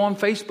not to go on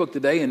Facebook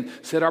today and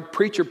said our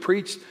preacher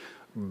preached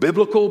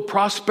biblical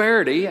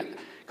prosperity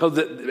because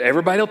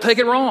everybody will take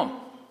it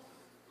wrong.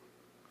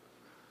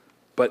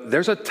 But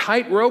there's a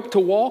tightrope to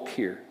walk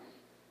here.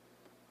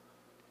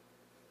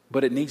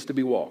 But it needs to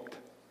be walked.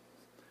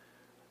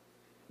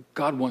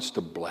 God wants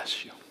to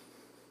bless you.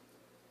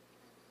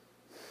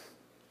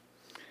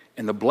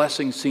 And the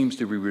blessing seems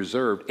to be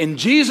reserved, in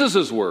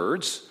Jesus'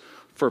 words,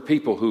 for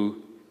people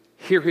who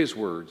hear his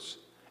words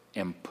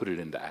and put it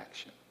into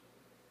action.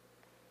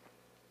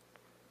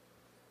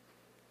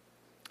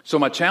 So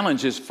my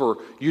challenge is for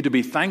you to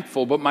be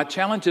thankful, but my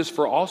challenge is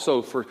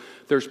for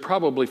there's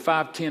probably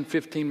 5, 10,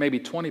 15, maybe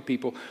 20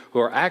 people who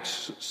are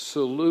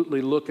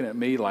absolutely looking at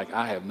me like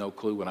I have no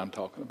clue what I'm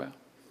talking about.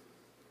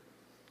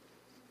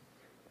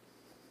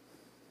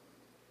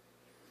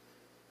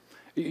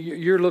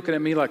 You're looking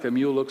at me like a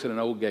mule looks at an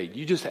old gate.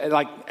 You just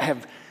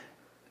have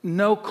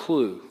no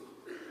clue.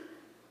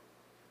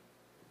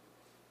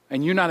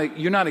 And you're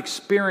not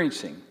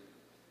experiencing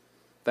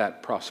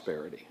that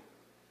prosperity.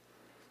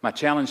 My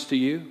challenge to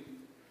you,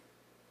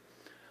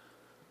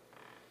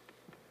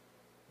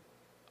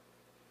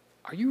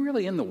 are you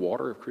really in the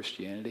water of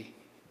Christianity?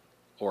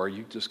 Or are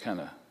you just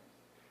kind of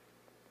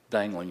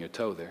dangling your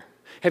toe there?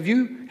 Have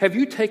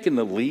you taken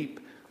the leap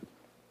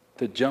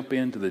to jump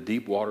into the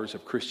deep waters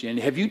of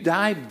Christianity? Have you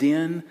dived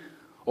in?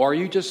 Or are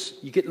you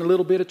getting a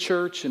little bit of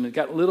church and it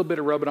got a little bit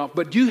of rubbing off,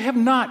 but you have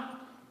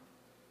not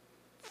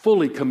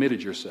fully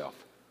committed yourself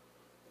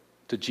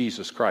to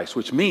Jesus Christ,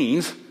 which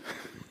means,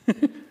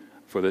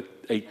 for the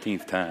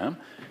 18th time,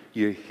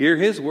 you hear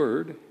his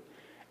word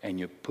and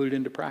you put it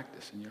into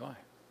practice in your life.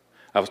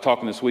 I was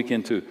talking this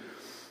weekend to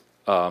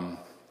a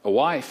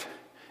wife,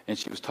 and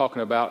she was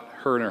talking about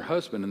her and her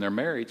husband and their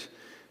marriage.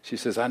 She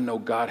says, I know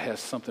God has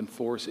something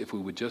for us if we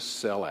would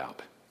just sell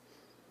out.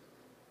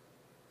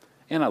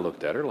 And I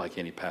looked at her like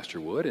any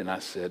pastor would, and I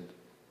said,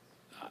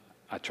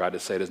 I tried to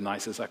say it as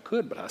nice as I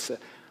could, but I said,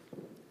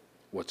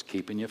 what's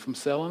keeping you from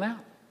selling out?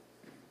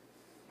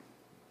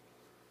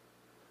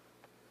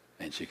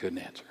 And she couldn't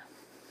answer.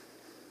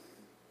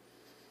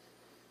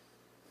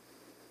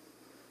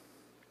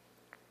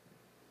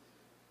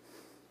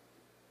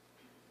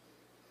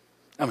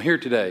 I'm here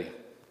today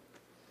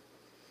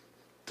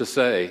to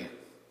say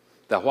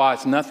that while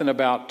it's nothing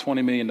about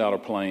 $20 million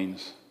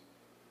planes,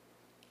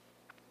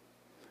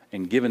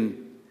 and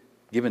given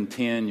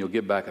 10, you'll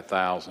get back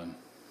 1,000.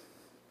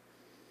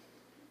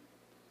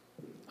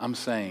 I'm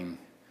saying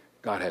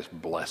God has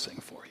blessing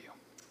for you.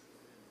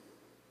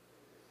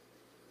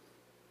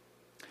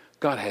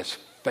 God has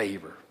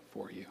favor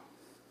for you.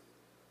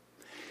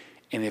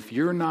 And if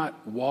you're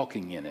not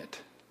walking in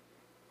it,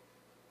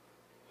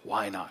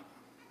 why not?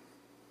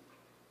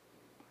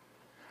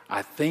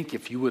 I think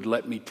if you would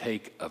let me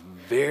take a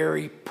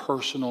very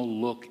personal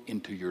look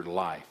into your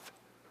life,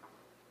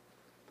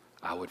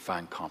 I would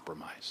find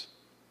compromise.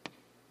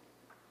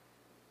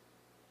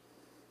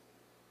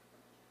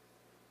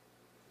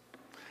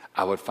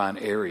 I would find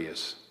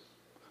areas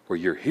where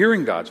you're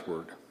hearing God's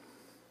word,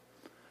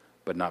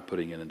 but not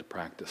putting it into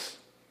practice.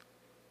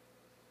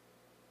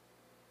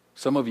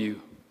 Some of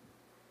you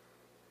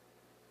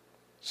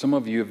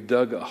have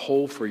dug a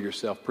hole for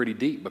yourself pretty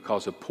deep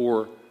because of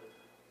poor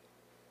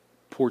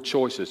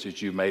choices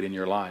that you've made in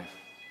your life.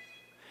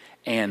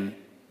 And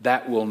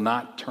that will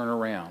not turn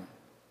around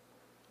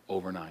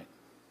overnight.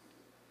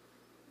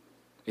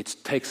 It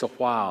takes a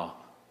while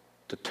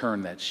to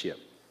turn that ship.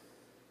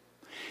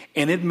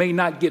 And it may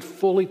not get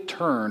fully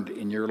turned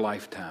in your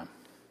lifetime,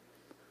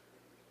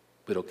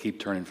 but it'll keep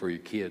turning for your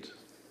kids.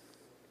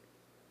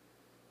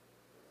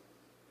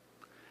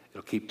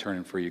 It'll keep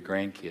turning for your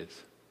grandkids.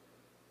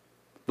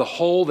 The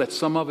hole that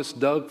some of us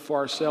dug for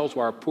ourselves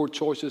while our poor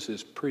choices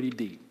is pretty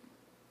deep.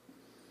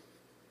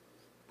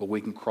 But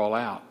we can crawl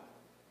out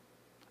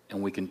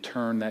and we can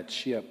turn that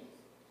ship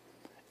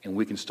and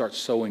we can start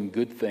sowing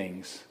good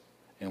things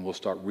and we'll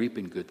start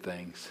reaping good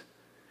things.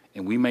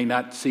 And we may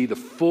not see the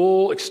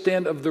full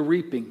extent of the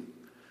reaping,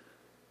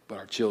 but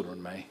our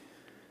children may.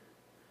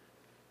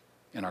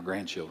 And our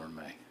grandchildren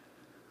may.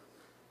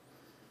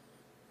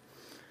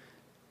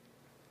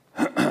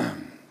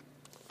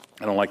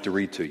 I don't like to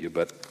read to you,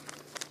 but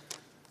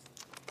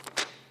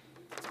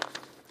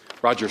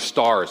Roger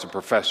Starr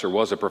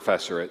was a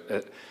professor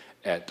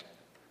at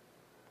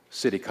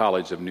City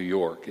College of New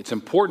York. It's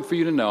important for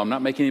you to know, I'm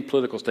not making any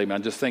political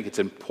statement, I just think it's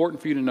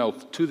important for you to know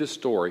to this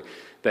story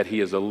that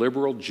he is a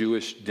liberal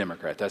Jewish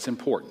Democrat. That's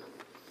important.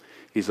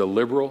 He's a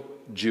liberal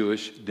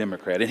Jewish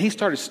Democrat. And he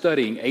started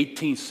studying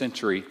 18th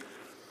century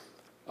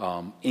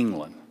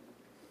England.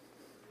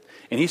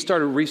 And he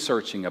started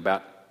researching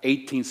about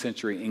 18th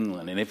century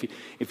England. And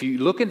if you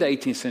look into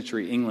 18th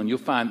century England, you'll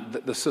find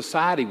that the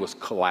society was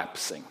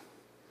collapsing.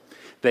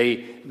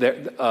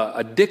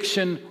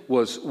 Addiction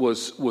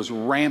was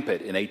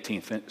rampant in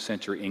 18th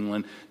century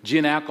England.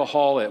 Gin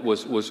alcohol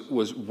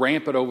was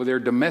rampant over there.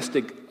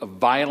 Domestic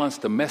violence,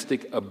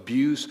 domestic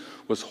abuse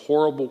was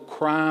horrible.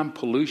 Crime,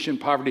 pollution,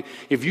 poverty.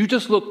 If you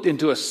just looked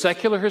into a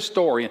secular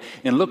historian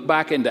and look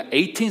back into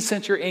 18th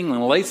century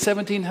England, late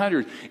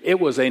 1700s,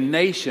 it was a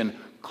nation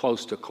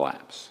close to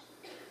collapse.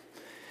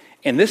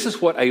 And this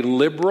is what a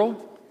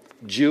liberal,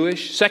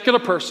 Jewish, secular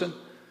person,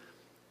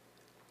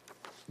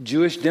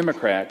 Jewish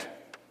Democrat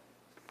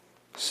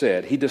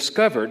said. He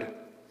discovered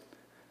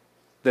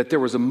that there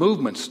was a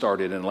movement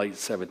started in late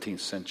 17th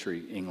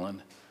century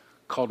England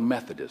called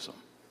Methodism.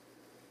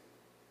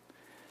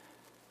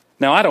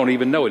 Now, I don't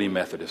even know any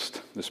Methodists,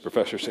 this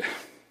professor said.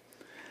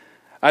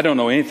 I don't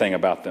know anything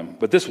about them.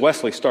 But this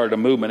Wesley started a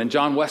movement, and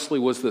John Wesley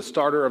was the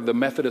starter of the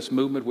Methodist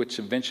movement, which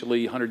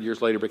eventually, 100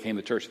 years later, became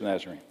the Church of the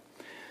Nazarene.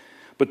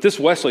 But this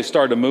Wesley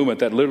started a movement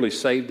that literally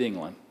saved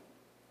England.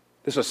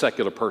 This is a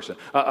secular person,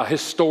 a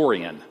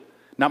historian,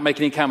 not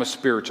making any kind of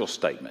spiritual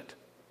statement.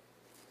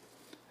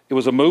 It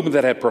was a movement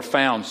that had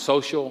profound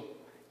social,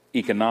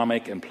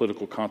 economic, and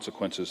political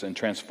consequences and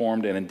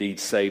transformed and indeed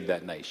saved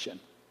that nation.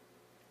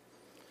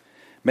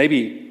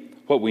 Maybe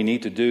what we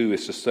need to do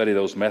is to study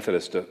those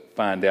Methodists to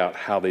find out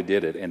how they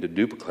did it and to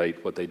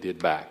duplicate what they did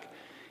back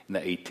in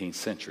the 18th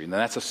century. Now,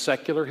 that's a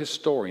secular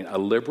historian, a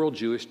liberal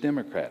Jewish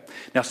Democrat.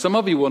 Now, some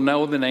of you will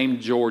know the name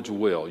George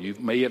Will. You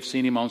may have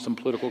seen him on some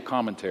political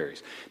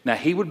commentaries. Now,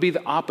 he would be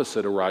the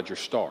opposite of Roger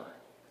Starr.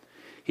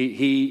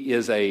 He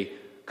is a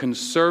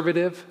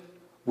conservative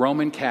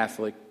Roman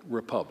Catholic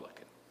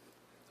Republican.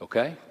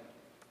 Okay?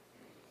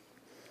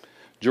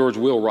 George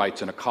Will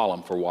writes in a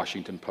column for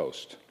Washington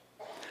Post,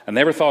 I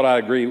never thought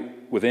I'd agree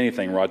with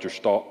anything Roger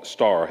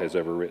Starr has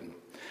ever written.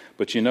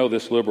 But you know,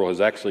 this liberal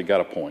has actually got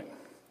a point.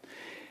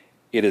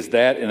 It is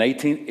that in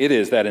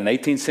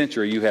 18th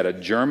century you had a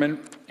German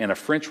and a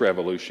French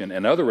revolution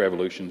and other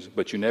revolutions,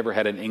 but you never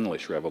had an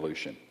English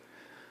revolution.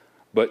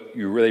 But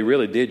they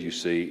really did, you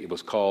see. It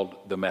was called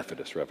the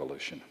Methodist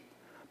Revolution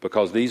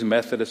because these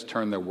Methodists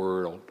turned their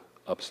world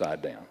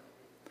upside down.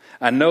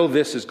 I know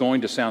this is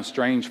going to sound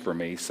strange for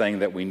me, saying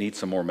that we need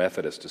some more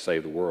Methodists to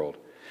save the world.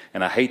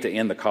 And I hate to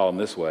end the column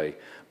this way,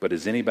 but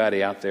does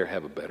anybody out there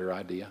have a better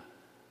idea?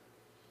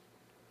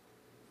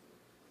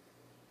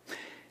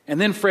 And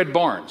then Fred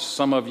Barnes.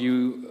 Some of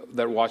you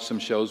that watch some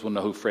shows will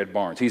know who Fred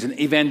Barnes. He's an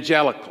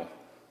evangelical.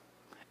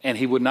 And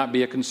he would not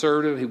be a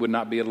conservative. He would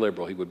not be a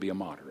liberal. He would be a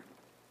moderate.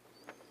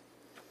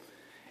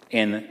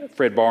 And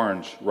Fred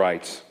Barnes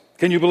writes,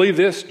 can you believe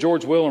this?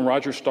 George Will and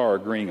Roger Starr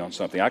agreeing on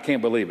something. I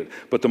can't believe it.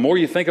 But the more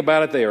you think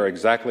about it, they are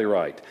exactly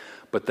right.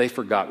 But they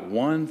forgot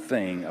one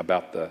thing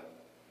about the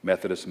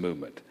Methodist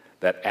movement,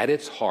 that at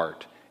its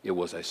heart, it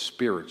was a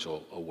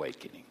spiritual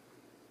awakening.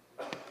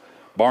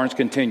 Barnes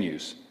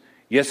continues,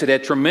 yes, it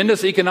had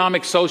tremendous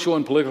economic, social,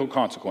 and political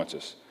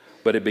consequences,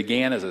 but it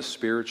began as a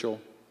spiritual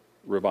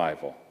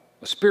revival,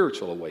 a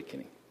spiritual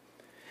awakening.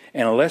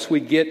 And unless we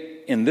get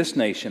in this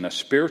nation a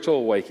spiritual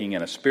awakening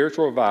and a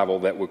spiritual revival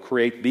that will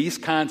create these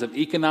kinds of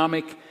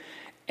economic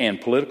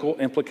and political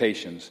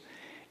implications,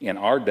 in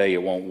our day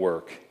it won't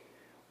work.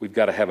 We've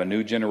got to have a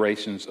new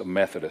generations of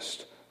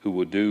Methodists who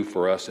will do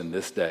for us in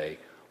this day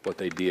what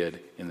they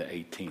did in the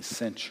 18th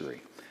century.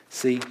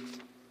 See,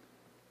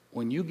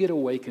 when you get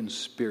awakened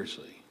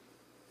spiritually,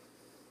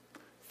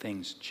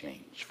 things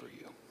change for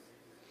you.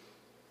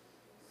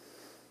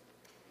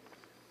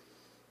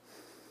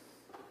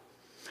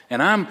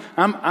 And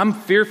I'm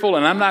fearful,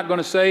 and I'm not going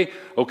to say,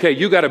 okay,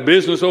 you got a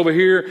business over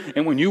here,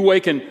 and when you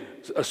awaken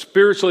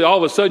spiritually, all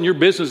of a sudden your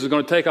business is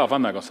going to take off.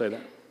 I'm not going to say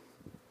that.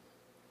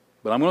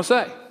 But I'm going to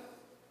say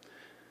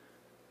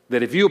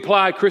that if you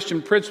apply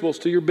Christian principles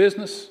to your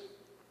business,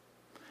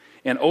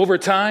 and over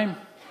time,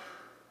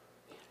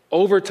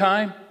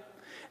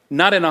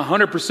 not in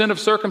 100% of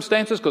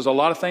circumstances, because a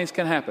lot of things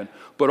can happen,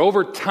 but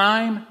over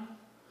time,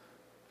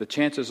 the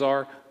chances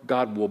are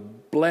God will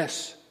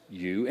bless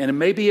you, and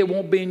maybe it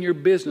won't be in your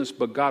business,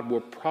 but God will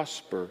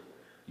prosper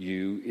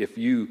you if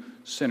you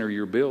center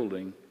your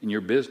building and your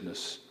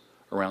business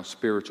around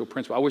spiritual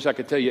principles. I wish I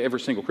could tell you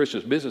every single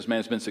Christian businessman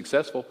has been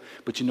successful,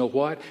 but you know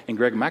what? And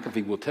Greg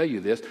McAfee will tell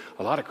you this,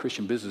 a lot of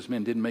Christian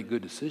businessmen didn't make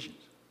good decisions.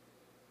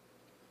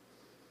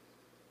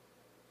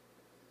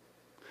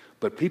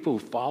 But people who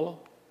follow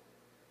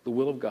the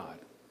will of God,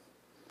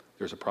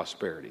 there's a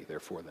prosperity there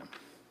for them.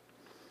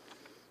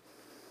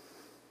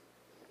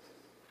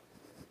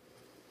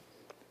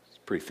 It's a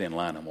pretty thin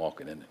line I'm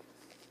walking, isn't it?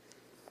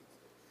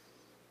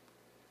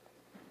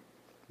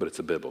 but it's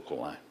a biblical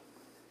line.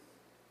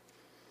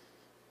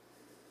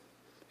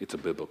 It's a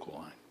biblical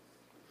line.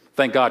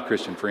 Thank God,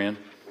 Christian friend,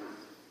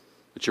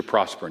 that you're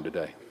prospering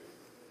today.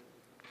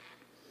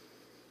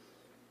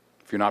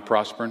 If you're not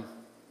prospering,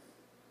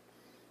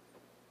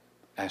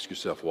 ask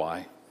yourself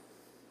why.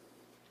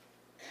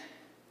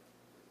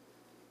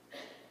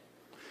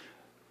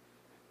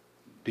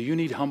 Do you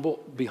need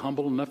be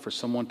humble enough for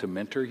someone to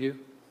mentor you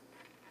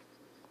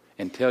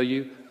and tell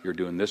you you're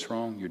doing this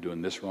wrong, you're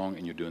doing this wrong,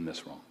 and you're doing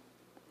this wrong?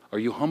 Are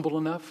you humble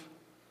enough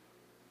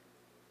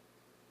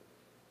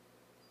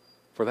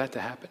for that to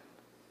happen?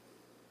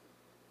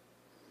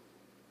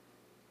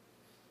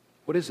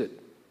 What is it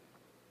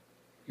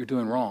you're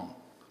doing wrong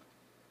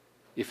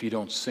if you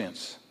don't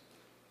sense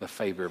the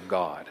favor of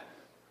God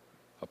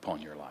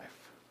upon your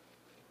life?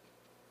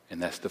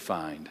 And that's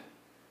defined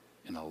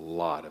in a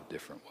lot of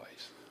different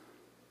ways.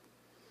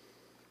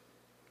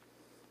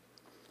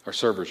 Our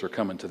servers are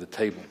coming to the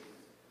table.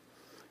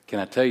 Can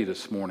I tell you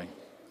this morning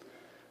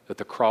that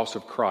the cross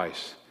of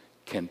Christ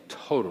can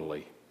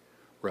totally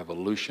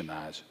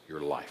revolutionize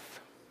your life?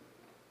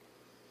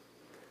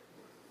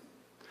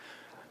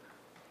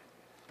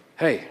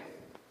 Hey,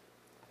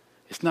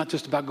 it's not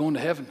just about going to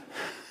heaven.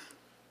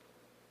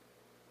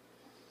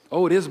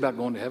 Oh, it is about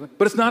going to heaven,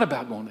 but it's not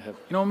about going to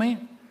heaven. You know what I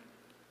mean?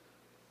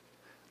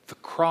 The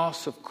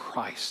cross of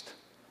Christ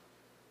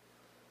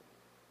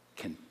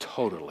can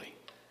totally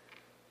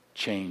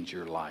change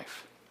your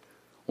life.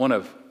 One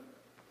of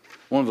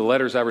the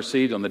letters I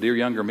received on the Dear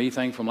Younger Me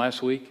thing from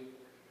last week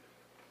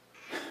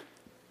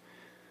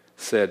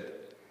said,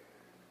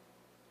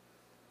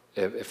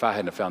 if I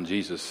hadn't found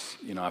Jesus,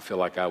 I feel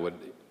like I would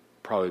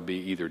probably be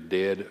either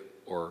dead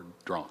or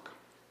drunk.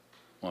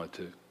 One of the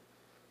two.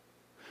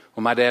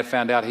 When my dad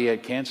found out he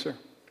had cancer,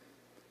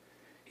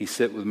 he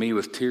sat with me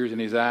with tears in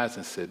his eyes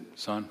and said,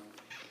 son,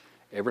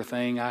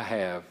 everything I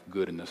have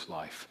good in this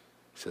life,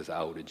 says I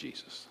owe to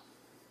Jesus.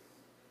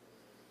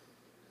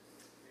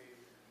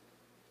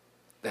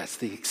 That's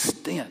the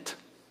extent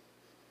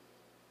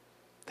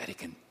that he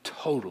can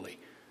totally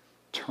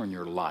turn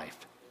your life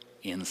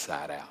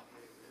inside out.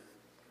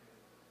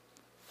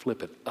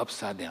 Flip it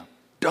upside down.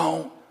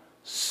 Don't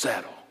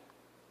settle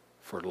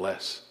for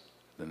less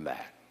than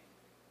that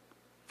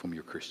from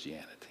your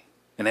Christianity.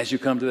 And as you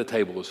come to the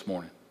table this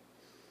morning,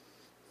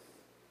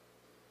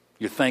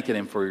 you're thanking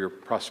him for your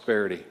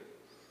prosperity,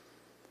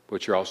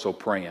 but you're also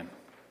praying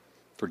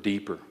for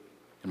deeper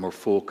and more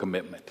full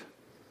commitment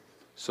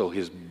so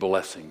his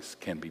blessings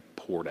can be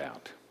poured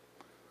out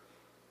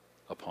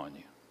upon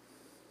you.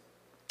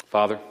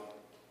 Father,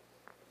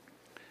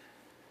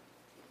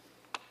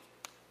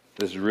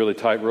 this is a really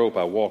tight rope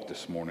I walked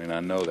this morning.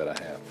 I know that I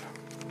have.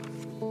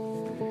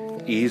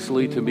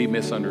 Easily to be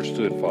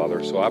misunderstood,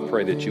 Father, so I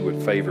pray that you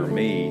would favor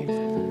me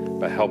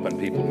by helping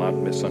people not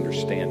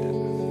misunderstand it.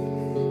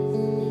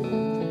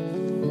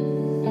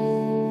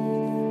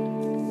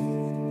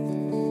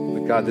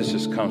 But God, this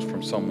just comes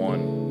from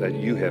someone that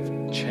you have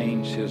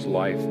changed his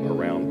life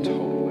around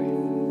totally.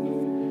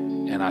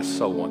 And I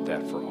so want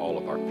that for all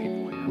of our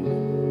people here.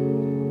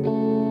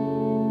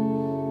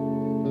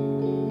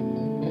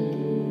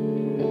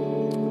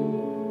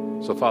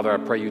 So, Father, I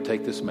pray you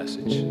take this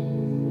message.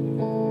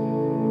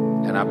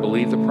 And I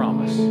believe the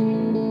promise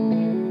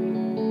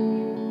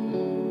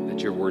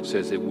that your word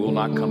says it will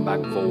not come back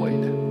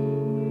void,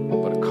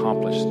 but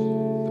accomplish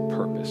the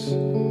purpose.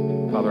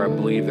 Father, I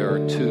believe there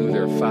are 2,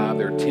 there are 5,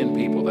 there are 10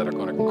 people that are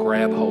going to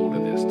grab hold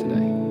of this today.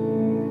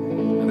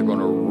 And they're going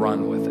to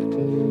run with it.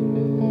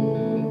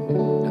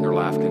 And their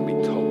life can be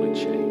totally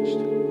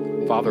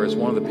changed. Father, as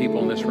one of the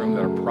people in this room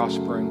that are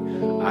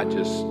prospering, I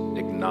just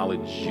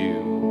acknowledge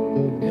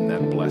you in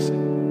that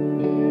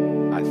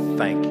blessing. I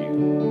thank you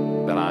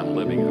that I'm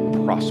living a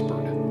prospered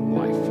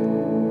life.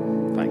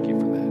 Thank you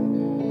for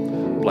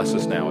that. Bless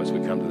us now as we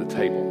come to the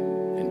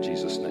table in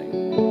Jesus'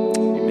 name.